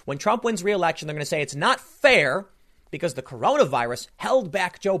now? When Trump wins re-election, they're going to say it's not fair because the coronavirus held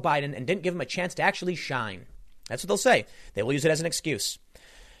back Joe Biden and didn't give him a chance to actually shine. That's what they'll say. They will use it as an excuse.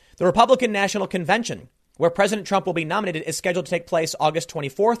 The Republican National Convention, where President Trump will be nominated, is scheduled to take place August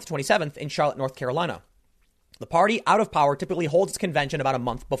 24th, 27th in Charlotte, North Carolina. The party out of power typically holds its convention about a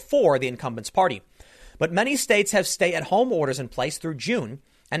month before the incumbent's party. But many states have stay-at-home orders in place through June,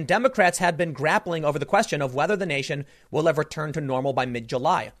 and Democrats have been grappling over the question of whether the nation will ever return to normal by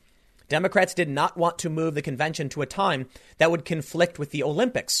mid-July. Democrats did not want to move the convention to a time that would conflict with the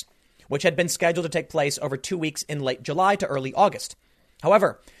Olympics, which had been scheduled to take place over 2 weeks in late July to early August.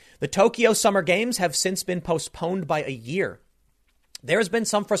 However, the Tokyo Summer Games have since been postponed by a year. There has been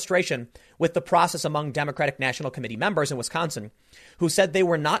some frustration with the process among Democratic National Committee members in Wisconsin, who said they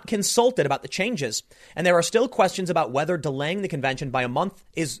were not consulted about the changes, and there are still questions about whether delaying the convention by a month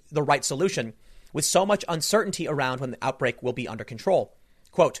is the right solution, with so much uncertainty around when the outbreak will be under control.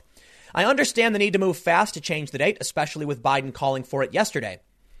 Quote, I understand the need to move fast to change the date, especially with Biden calling for it yesterday,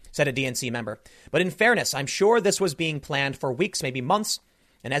 said a DNC member. But in fairness, I'm sure this was being planned for weeks, maybe months.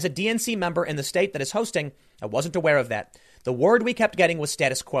 And as a DNC member in the state that is hosting, I wasn't aware of that. The word we kept getting was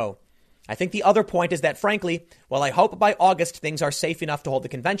status quo. I think the other point is that, frankly, while I hope by August things are safe enough to hold the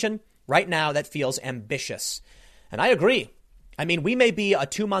convention, right now that feels ambitious. And I agree. I mean, we may be a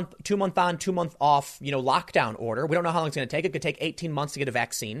 2 month on, 2 month off, lockdown order. We don't know how long it's going to take. It could take 18 months to get a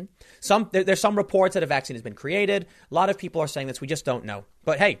vaccine. There's some reports that a vaccine has been created. A lot of people are saying this. We just don't know.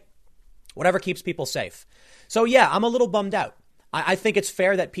 But hey, whatever keeps people safe. So yeah, I'm a little bummed out. I think it's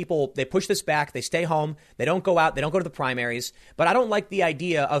fair that people, they push this back, they stay home, they don't go out, they don't go to the primaries. But I don't like the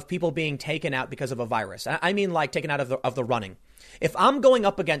idea of people being taken out because of a virus. I mean, like taken out of the running. If I'm going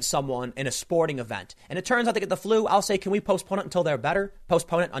up against someone in a sporting event and it turns out they get the flu, I'll say, can we postpone it until they're better?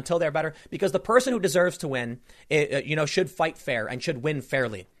 Postpone it until they're better, because the person who deserves to win, should fight fair and should win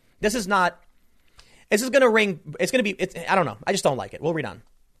fairly. This is going to be, I don't know. I just don't like it. We'll read on.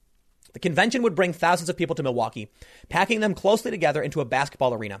 The convention would bring thousands of people to Milwaukee, packing them closely together into a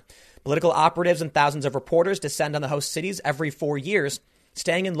basketball arena. Political operatives and thousands of reporters descend on the host cities every 4 years,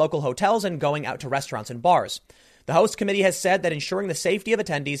 staying in local hotels and going out to restaurants and bars. The host committee has said that ensuring the safety of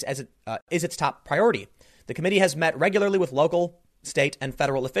attendees is its top priority. The committee has met regularly with local, state, and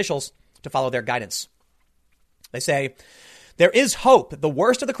federal officials to follow their guidance. They say there is hope the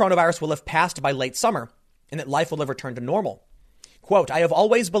worst of the coronavirus will have passed by late summer and that life will have returned to normal. Quote, I have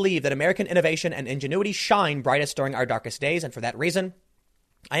always believed that American innovation and ingenuity shine brightest during our darkest days, and for that reason,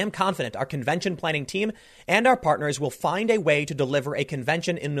 I am confident our convention planning team and our partners will find a way to deliver a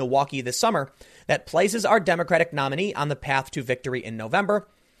convention in Milwaukee this summer that places our Democratic nominee on the path to victory in November.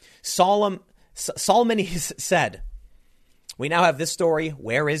 Salmanis said, we now have this story.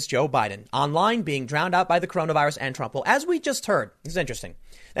 Where is Joe Biden? Online, being drowned out by the coronavirus and Trump. Well, as we just heard, this is interesting.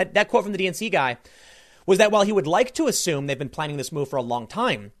 That quote from the DNC guy was that while he would like to assume they've been planning this move for a long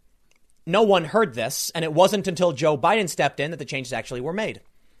time, no one heard this, and it wasn't until Joe Biden stepped in that the changes actually were made.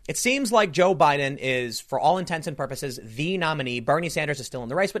 It seems like Joe Biden is, for all intents and purposes, the nominee. Bernie Sanders is still in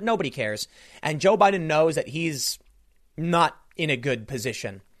the race, but nobody cares. And Joe Biden knows that he's not in a good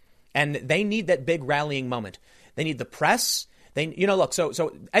position. And they need that big rallying moment. They need the press. Look,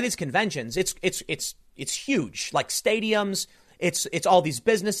 so at these conventions, it's huge, like stadiums. It's all these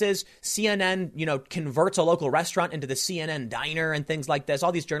businesses. CNN, converts a local restaurant into the CNN diner and things like this.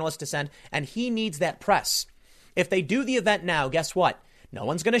 All these journalists descend, and he needs that press. If they do the event now, guess what? No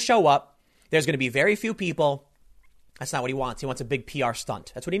one's going to show up. There's going to be very few people. That's not what he wants. He wants a big PR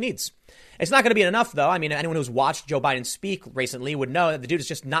stunt. That's what he needs. It's not going to be enough, though. I mean, anyone who's watched Joe Biden speak recently would know that the dude is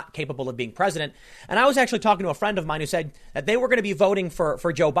just not capable of being president. And I was actually talking to a friend of mine who said that they were going to be voting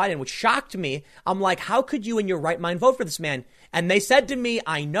for Joe Biden, which shocked me. I'm like, how could you in your right mind vote for this man? And they said to me,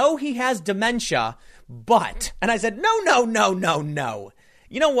 I know he has dementia, but, and I said, no.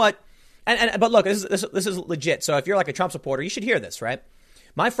 You know what? But look, this is legit. So if you're like a Trump supporter, you should hear this, right?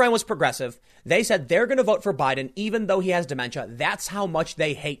 My friend was progressive. They said they're going to vote for Biden, even though he has dementia. That's how much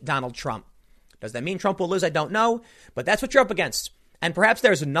they hate Donald Trump. Does that mean Trump will lose? I don't know. But that's what you're up against. And perhaps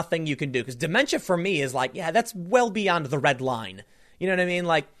there's nothing you can do, because dementia for me is like, yeah, that's well beyond the red line. You know what I mean?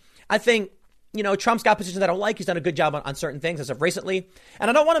 Like, I think, Trump's got positions I don't like. He's done a good job on certain things as of recently. And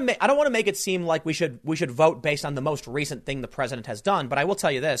I don't want to make it seem like we should vote based on the most recent thing the president has done. But I will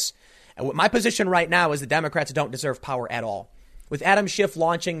tell you this. My position right now is the Democrats don't deserve power at all. With Adam Schiff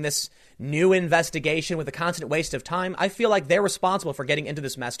launching this new investigation with a constant waste of time, I feel like they're responsible for getting into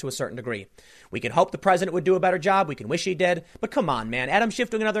this mess to a certain degree. We can hope the president would do a better job. We can wish he did. But come on, man. Adam Schiff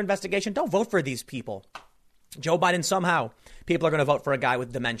doing another investigation. Don't vote for these people. Joe Biden, somehow, people are going to vote for a guy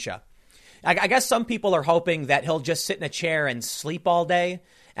with dementia. I guess some people are hoping that he'll just sit in a chair and sleep all day,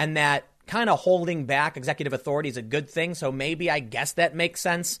 and that kind of holding back executive authority is a good thing. So maybe I guess that makes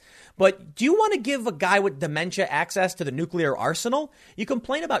sense. But do you want to give a guy with dementia access to the nuclear arsenal? You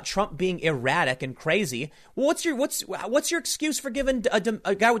complain about Trump being erratic and crazy. Well, what's your excuse for giving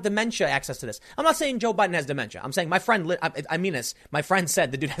a guy with dementia access to this? I'm not saying Joe Biden has dementia. I'm saying my friend, I mean this, my friend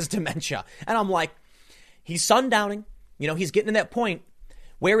said the dude has dementia. And I'm like, he's sundowning. He's getting to that point.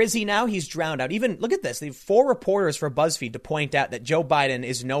 Where is he now? He's drowned out. Even look at this. They have 4 reporters for BuzzFeed to point out that Joe Biden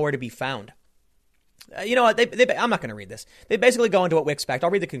is nowhere to be found. You know what? I'm not going to read this. They basically go into what we expect.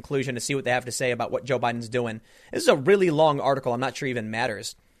 I'll read the conclusion to see what they have to say about what Joe Biden's doing. This is a really long article. I'm not sure even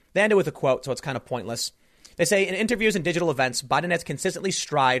matters. They end it with a quote, so it's kind of pointless. They say, in interviews and digital events, Biden has consistently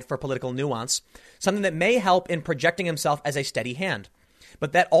strived for political nuance, something that may help in projecting himself as a steady hand,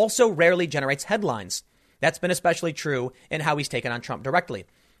 but that also rarely generates headlines. That's been especially true in how he's taken on Trump directly.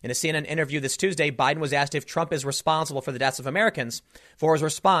 In a CNN interview this Tuesday, Biden was asked if Trump is responsible for the deaths of Americans. For his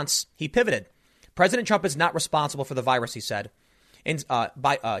response, he pivoted. President Trump is not responsible for the virus, he said.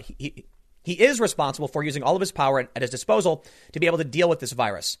 He is responsible for using all of his power at his disposal to be able to deal with this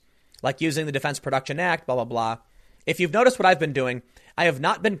virus, like using the Defense Production Act, blah, blah, blah. If you've noticed what I've been doing, I have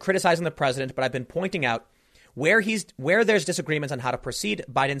not been criticizing the president, but I've been pointing out where there's disagreements on how to proceed,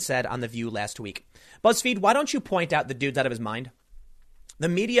 Biden said on The View last week. BuzzFeed, why don't you point out the dude's out of his mind? The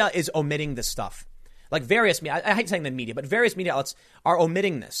media is omitting this stuff. Like various media, I hate saying the media, but various media outlets are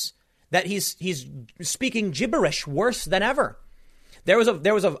omitting this. That he's speaking gibberish worse than ever. There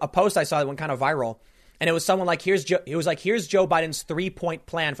was a post I saw that went kind of viral And it was someone like, here's Joe Biden's 3-point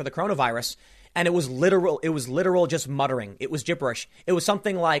plan for the coronavirus. And it was literal just muttering. It was gibberish. It was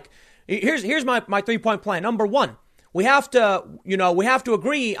something like, here's my 3-point plan. Number one, we have to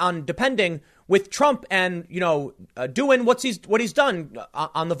agree on depending with Trump and, doing what he's done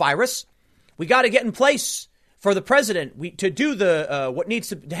on the virus. We got to get in place for the president to do what needs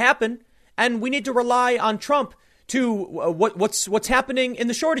to happen. And we need to rely on Trump to what's happening in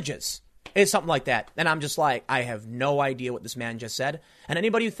the shortages. It's something like that. And I'm just like, I have no idea what this man just said. And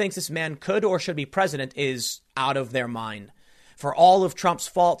anybody who thinks this man could or should be president is out of their mind. For all of Trump's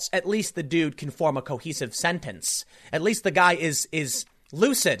faults, at least the dude can form a cohesive sentence. At least the guy is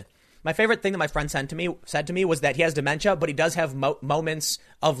lucid. My favorite thing that my friend said to me was that he has dementia, but he does have moments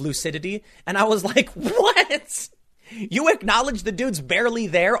of lucidity. And I was like, what? You acknowledge the dude's barely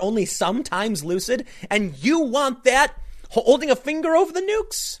there, only sometimes lucid, and you want that holding a finger over the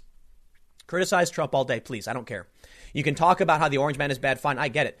nukes? Criticize Trump all day, please. I don't care. You can talk about how the orange man is bad, fine, I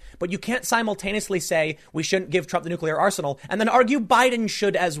get it. But you can't simultaneously say we shouldn't give Trump the nuclear arsenal and then argue Biden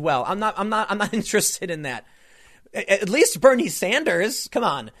should as well. I'm not interested in that. At least Bernie Sanders, come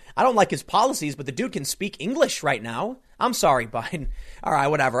on. I don't like his policies, but the dude can speak English right now. I'm sorry, Biden. All right,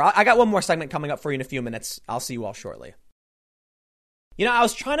 whatever. I got one more segment coming up for you in a few minutes. I'll see you all shortly. I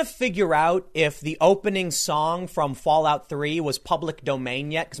was trying to figure out if the opening song from Fallout 3 was public domain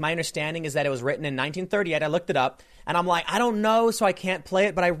yet, because my understanding is that it was written in 1938. I looked it up, and I'm like, I don't know, so I can't play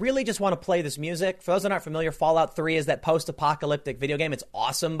it, but I really just want to play this music. For those that aren't familiar, Fallout 3 is that post-apocalyptic video game. It's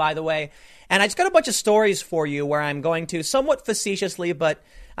awesome, by the way. And I just got a bunch of stories for you where I'm going to, somewhat facetiously, but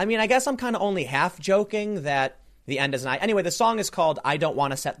I guess I'm kind of only half joking that the end is night. Anyway, the song is called I Don't Want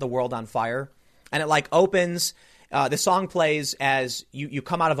to Set the World on Fire, and it opens... the song plays as you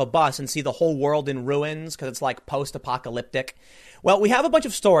come out of a bus and see the whole world in ruins because it's post-apocalyptic. Well, we have a bunch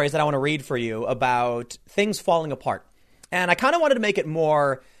of stories that I want to read for you about things falling apart. And I kind of wanted to make it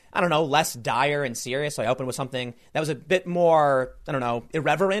more, less dire and serious. So I opened with something that was a bit more,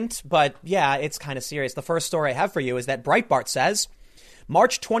 irreverent. But yeah, it's kind of serious. The first story I have for you is that Breitbart says,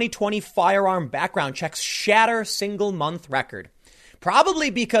 March 2020 firearm background checks shatter single-month record. Probably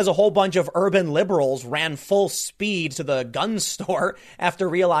because a whole bunch of urban liberals ran full speed to the gun store after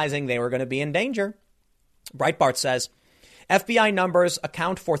realizing they were going to be in danger. Breitbart says FBI numbers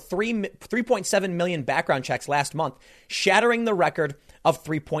account for 3.7 million background checks last month, shattering the record of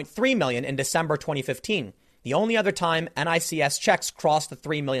 3.3 million in December 2015, the only other time NICS checks crossed the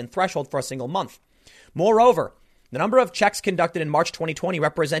 3 million threshold for a single month. Moreover, the number of checks conducted in March 2020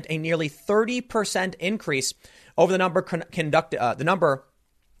 represent a nearly 30% increase over the number conducted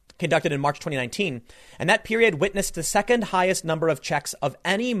in March 2019, and that period witnessed the second highest number of checks of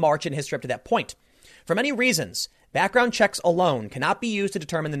any March in history up to that point. For many reasons, background checks alone cannot be used to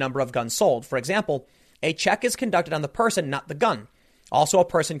determine the number of guns sold. For example, a check is conducted on the person, not the gun. Also, a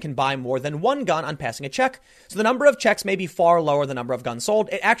person can buy more than one gun on passing a check, so the number of checks may be far lower than the number of guns sold.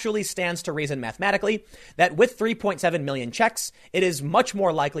 It actually stands to reason mathematically that with 3.7 million checks, it is much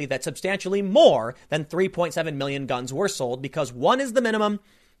more likely that substantially more than 3.7 million guns were sold because one is the minimum,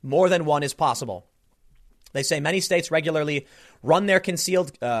 more than one is possible. They say many states regularly run their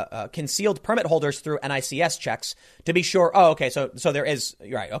concealed permit holders through NICS checks to be sure. Oh, okay. So there is.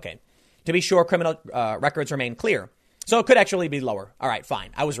 You're right. Okay. To be sure criminal records remain clear. So it could actually be lower. All right, fine.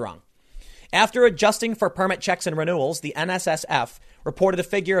 I was wrong. After adjusting for permit checks and renewals, the NSSF reported a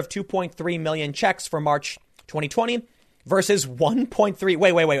figure of 2.3 million checks for March 2020 versus 1.3.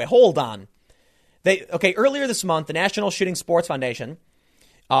 Wait. Hold on. Earlier this month, the National Shooting Sports Foundation,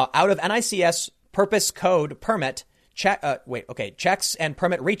 out of NICS purpose code permit checks and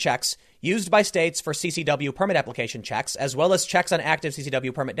permit rechecks used by states for CCW permit application checks, as well as checks on active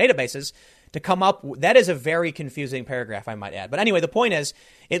CCW permit databases to come up. That is a very confusing paragraph, I might add. But anyway, the point is,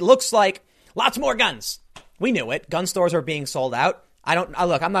 it looks like lots more guns. We knew it. Gun stores are being sold out.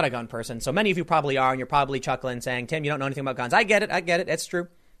 Look, I'm not a gun person. So many of you probably are, and you're probably chuckling saying, Tim, you don't know anything about guns. I get it. It's true.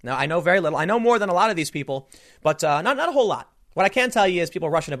 No, I know very little. I know more than a lot of these people, but not a whole lot. What I can tell you is people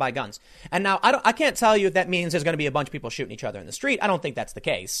rushing to buy guns. And now I can't tell you if that means there's going to be a bunch of people shooting each other in the street. I don't think that's the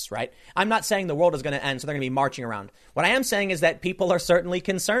case, right? I'm not saying the world is going to end, so they're going to be marching around. What I am saying is that people are certainly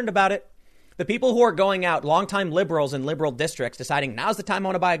concerned about it. The people who are going out, longtime liberals in liberal districts, deciding now's the time I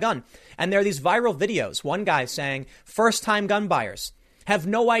want to buy a gun. And there are these viral videos. One guy saying first-time gun buyers have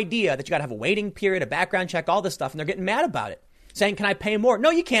no idea that you got to have a waiting period, a background check, all this stuff. And they're getting mad about it, saying, can I pay more? No,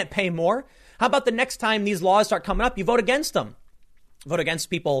 you can't pay more. How about the next time these laws start coming up, you vote against them? Vote against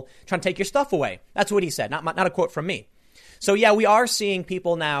people trying to take your stuff away. That's what he said, not a quote from me. So yeah, we are seeing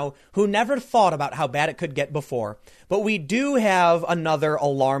people now who never thought about how bad it could get before. But we do have another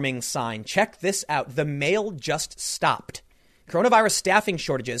alarming sign. Check this out. The mail just stopped. Coronavirus staffing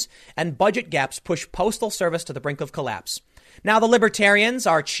shortages and budget gaps push postal service to the brink of collapse. Now, the libertarians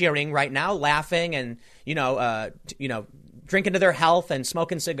are cheering right now, laughing and, drinking to their health and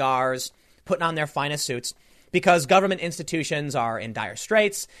smoking cigars, putting on their finest suits because government institutions are in dire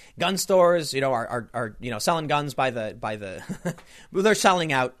straits. Gun stores, are selling guns by the they're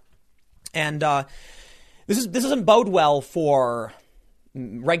selling out. And this doesn't bode well for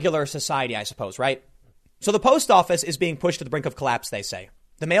regular society, I suppose, right? So the post office is being pushed to the brink of collapse, they say.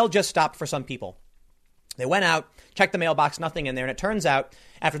 The mail just stopped for some people. They went out, checked the mailbox, nothing in there. And it turns out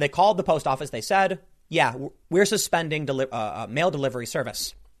after they called the post office, they said, yeah, we're suspending mail delivery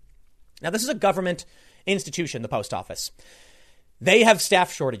service. Now, this is a government institution, the post office. They have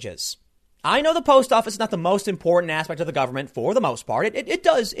staff shortages. I know the post office is not the most important aspect of the government for the most part. It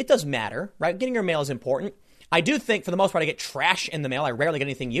does matter, right? Getting your mail is important. I do think for the most part, I get trash in the mail. I rarely get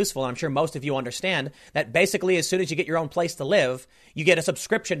anything useful. And I'm sure most of you understand that basically as soon as you get your own place to live, you get a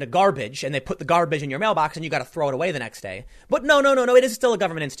subscription to garbage and they put the garbage in your mailbox and you got to throw it away the next day. But no. It is still a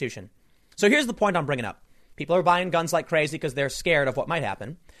government institution. So here's the point I'm bringing up. People are buying guns like crazy because they're scared of what might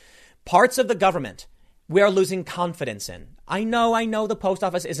happen. Parts of the government we are losing confidence in. I know the post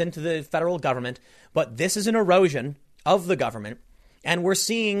office isn't the federal government, but this is an erosion of the government. And we're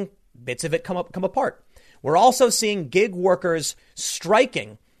seeing bits of it come apart. We're also seeing gig workers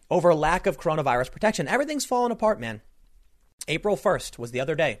striking over lack of coronavirus protection. Everything's falling apart, man. April 1st was the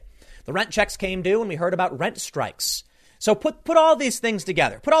other day. The rent checks came due and we heard about rent strikes. So put all these things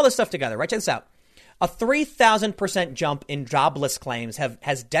together. Put all this stuff together. Right? Check this out. A 3,000% jump in jobless claims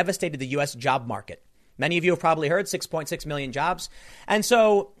has devastated the U.S. job market. Many of you have probably heard 6.6 million jobs. And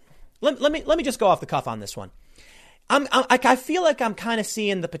so let me just go off the cuff on this one. I feel like I'm kind of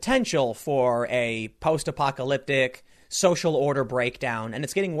seeing the potential for a post-apocalyptic social order breakdown, and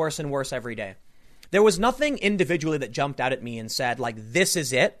it's getting worse and worse every day. There was nothing individually that jumped out at me and said, like, this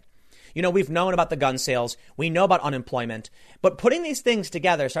is it. We've known about the gun sales. We know about unemployment. But putting these things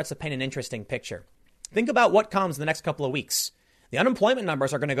together starts to paint an interesting picture. Think about what comes in the next couple of weeks. The unemployment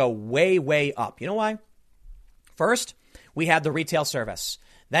numbers are going to go way, way up. You know why? First, we had the retail service.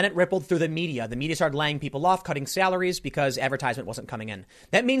 Then it rippled through the media. The media started laying people off, cutting salaries because advertisement wasn't coming in.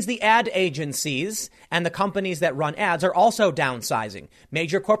 That means the ad agencies and the companies that run ads are also downsizing.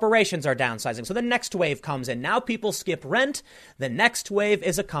 Major corporations are downsizing. So the next wave comes in. Now people skip rent. The next wave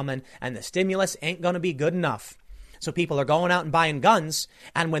is a-coming, and the stimulus ain't going to be good enough. So people are going out and buying guns.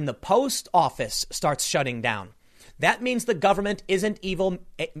 And when the post office starts shutting down, that means the government isn't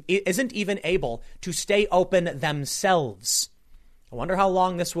even able to stay open themselves. I wonder how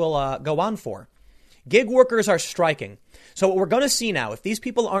long this will go on for. Gig workers are striking. So what we're going to see now, if these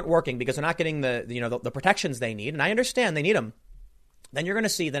people aren't working because they're not getting the protections they need, and I understand they need them, then you're going to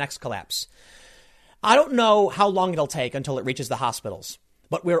see the next collapse. I don't know how long it'll take until it reaches the hospitals,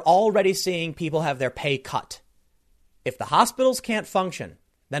 but we're already seeing people have their pay cut. If the hospitals can't function,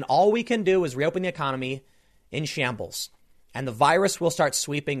 then all we can do is reopen the economy in shambles, and the virus will start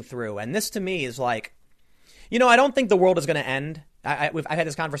sweeping through. And this to me is like, I don't think the world is going to end. I've had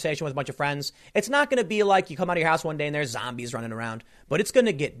this conversation with a bunch of friends. It's not going to be like you come out of your house one day and there's zombies running around, but it's going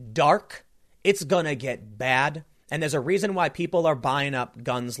to get dark. It's going to get bad. And there's a reason why people are buying up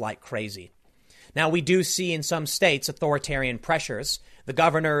guns like crazy. Now, we do see in some states authoritarian pressures. The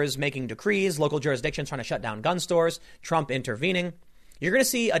governor is making decrees, local jurisdictions trying to shut down gun stores, Trump intervening. You're going to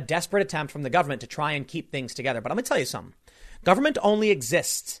see a desperate attempt from the government to try and keep things together. But I'm going to tell you something. Government only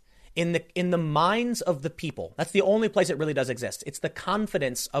exists in the minds of the people. That's the only place it really does exist. It's the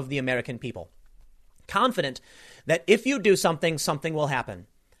confidence of the American people. Confident that if you do something, something will happen.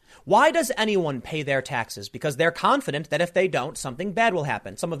 Why does anyone pay their taxes? Because they're confident that if they don't, something bad will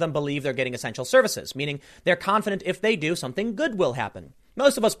happen. Some of them believe they're getting essential services, meaning they're confident if they do, something good will happen.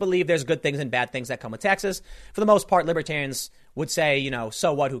 Most of us believe there's good things and bad things that come with taxes. For the most part, libertarians would say,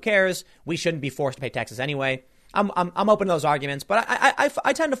 so what, who cares? We shouldn't be forced to pay taxes anyway. I'm open to those arguments, but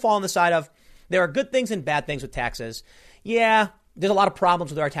I tend to fall on the side of there are good things and bad things with taxes. Yeah, there's a lot of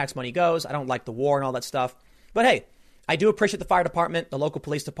problems with where our tax money goes. I don't like the war and all that stuff. But hey, I do appreciate the fire department, the local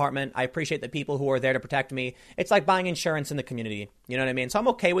police department. I appreciate the people who are there to protect me. It's like buying insurance in the community. You know what I mean? So I'm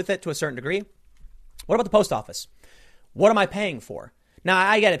okay with it to a certain degree. What about the post office? What am I paying for? Now,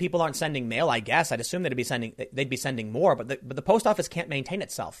 I get it. People aren't sending mail, I guess. I'd assume they'd be sending more, but the post office can't maintain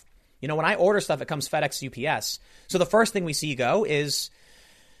itself. When I order stuff, it comes FedEx, UPS. So the first thing we see go is,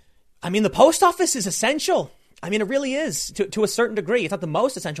 the post office is essential. It really is to a certain degree. It's not the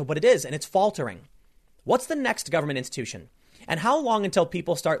most essential, but it is. And it's faltering. What's the next government institution? And how long until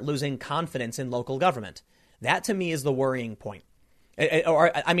people start losing confidence in local government? That to me is the worrying point.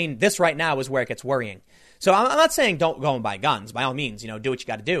 This right now is where it gets worrying. So I'm not saying don't go and buy guns. By all means, do what you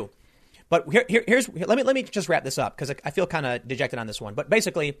got to do. But let me just wrap this up because I feel kind of dejected on this one. But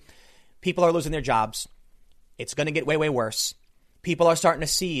basically, people are losing their jobs. It's going to get way, way worse. People are starting to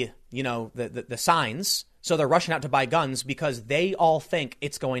see, the signs. So they're rushing out to buy guns because they all think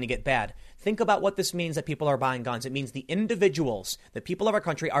it's going to get bad. Think about what this means that people are buying guns. It means the individuals, the people of our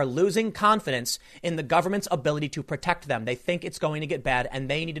country are losing confidence in the government's ability to protect them. They think it's going to get bad and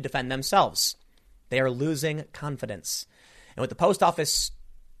they need to defend themselves. They are losing confidence. And with the post office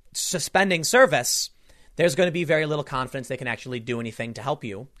suspending service, there's going to be very little confidence they can actually do anything to help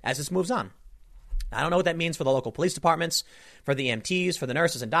you as this moves on. I don't know what that means for the local police departments, for the EMTs, for the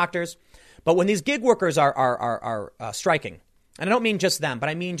nurses and doctors. But when these gig workers are striking, and I don't mean just them, but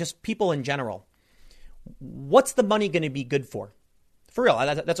I mean just people in general, what's the money going to be good for? For real,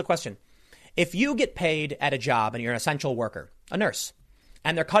 that's a question. If you get paid at a job and you're an essential worker, a nurse,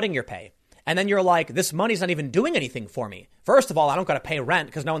 and they're cutting your pay, and then you're like, this money's not even doing anything for me. First of all, I don't got to pay rent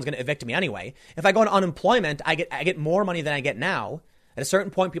because no one's going to evict me anyway. If I go into unemployment, I get more money than I get now. At a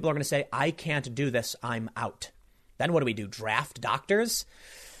certain point, people are going to say, I can't do this. I'm out. Then what do? Draft doctors?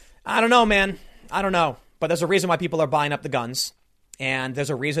 I don't know, man. I don't know. But there's a reason why people are buying up the guns. And there's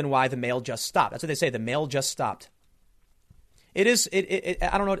a reason why the mail just stopped. That's what they say. The mail just stopped. I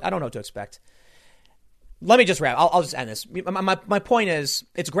don't know what to expect. Let me just wrap. I'll just end this. My point is,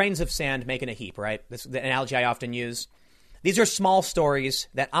 it's grains of sand making a heap, right? This the analogy I often use. These are small stories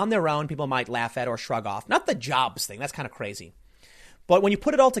that on their own people might laugh at or shrug off. Not the jobs thing. That's kind of crazy. But when you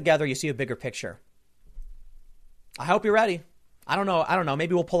put it all together, you see a bigger picture. I hope you're ready. I don't know.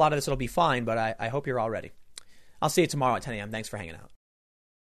 Maybe we'll pull out of this. It'll be fine. But I hope you're all ready. I'll see you tomorrow at 10 a.m. Thanks for hanging out.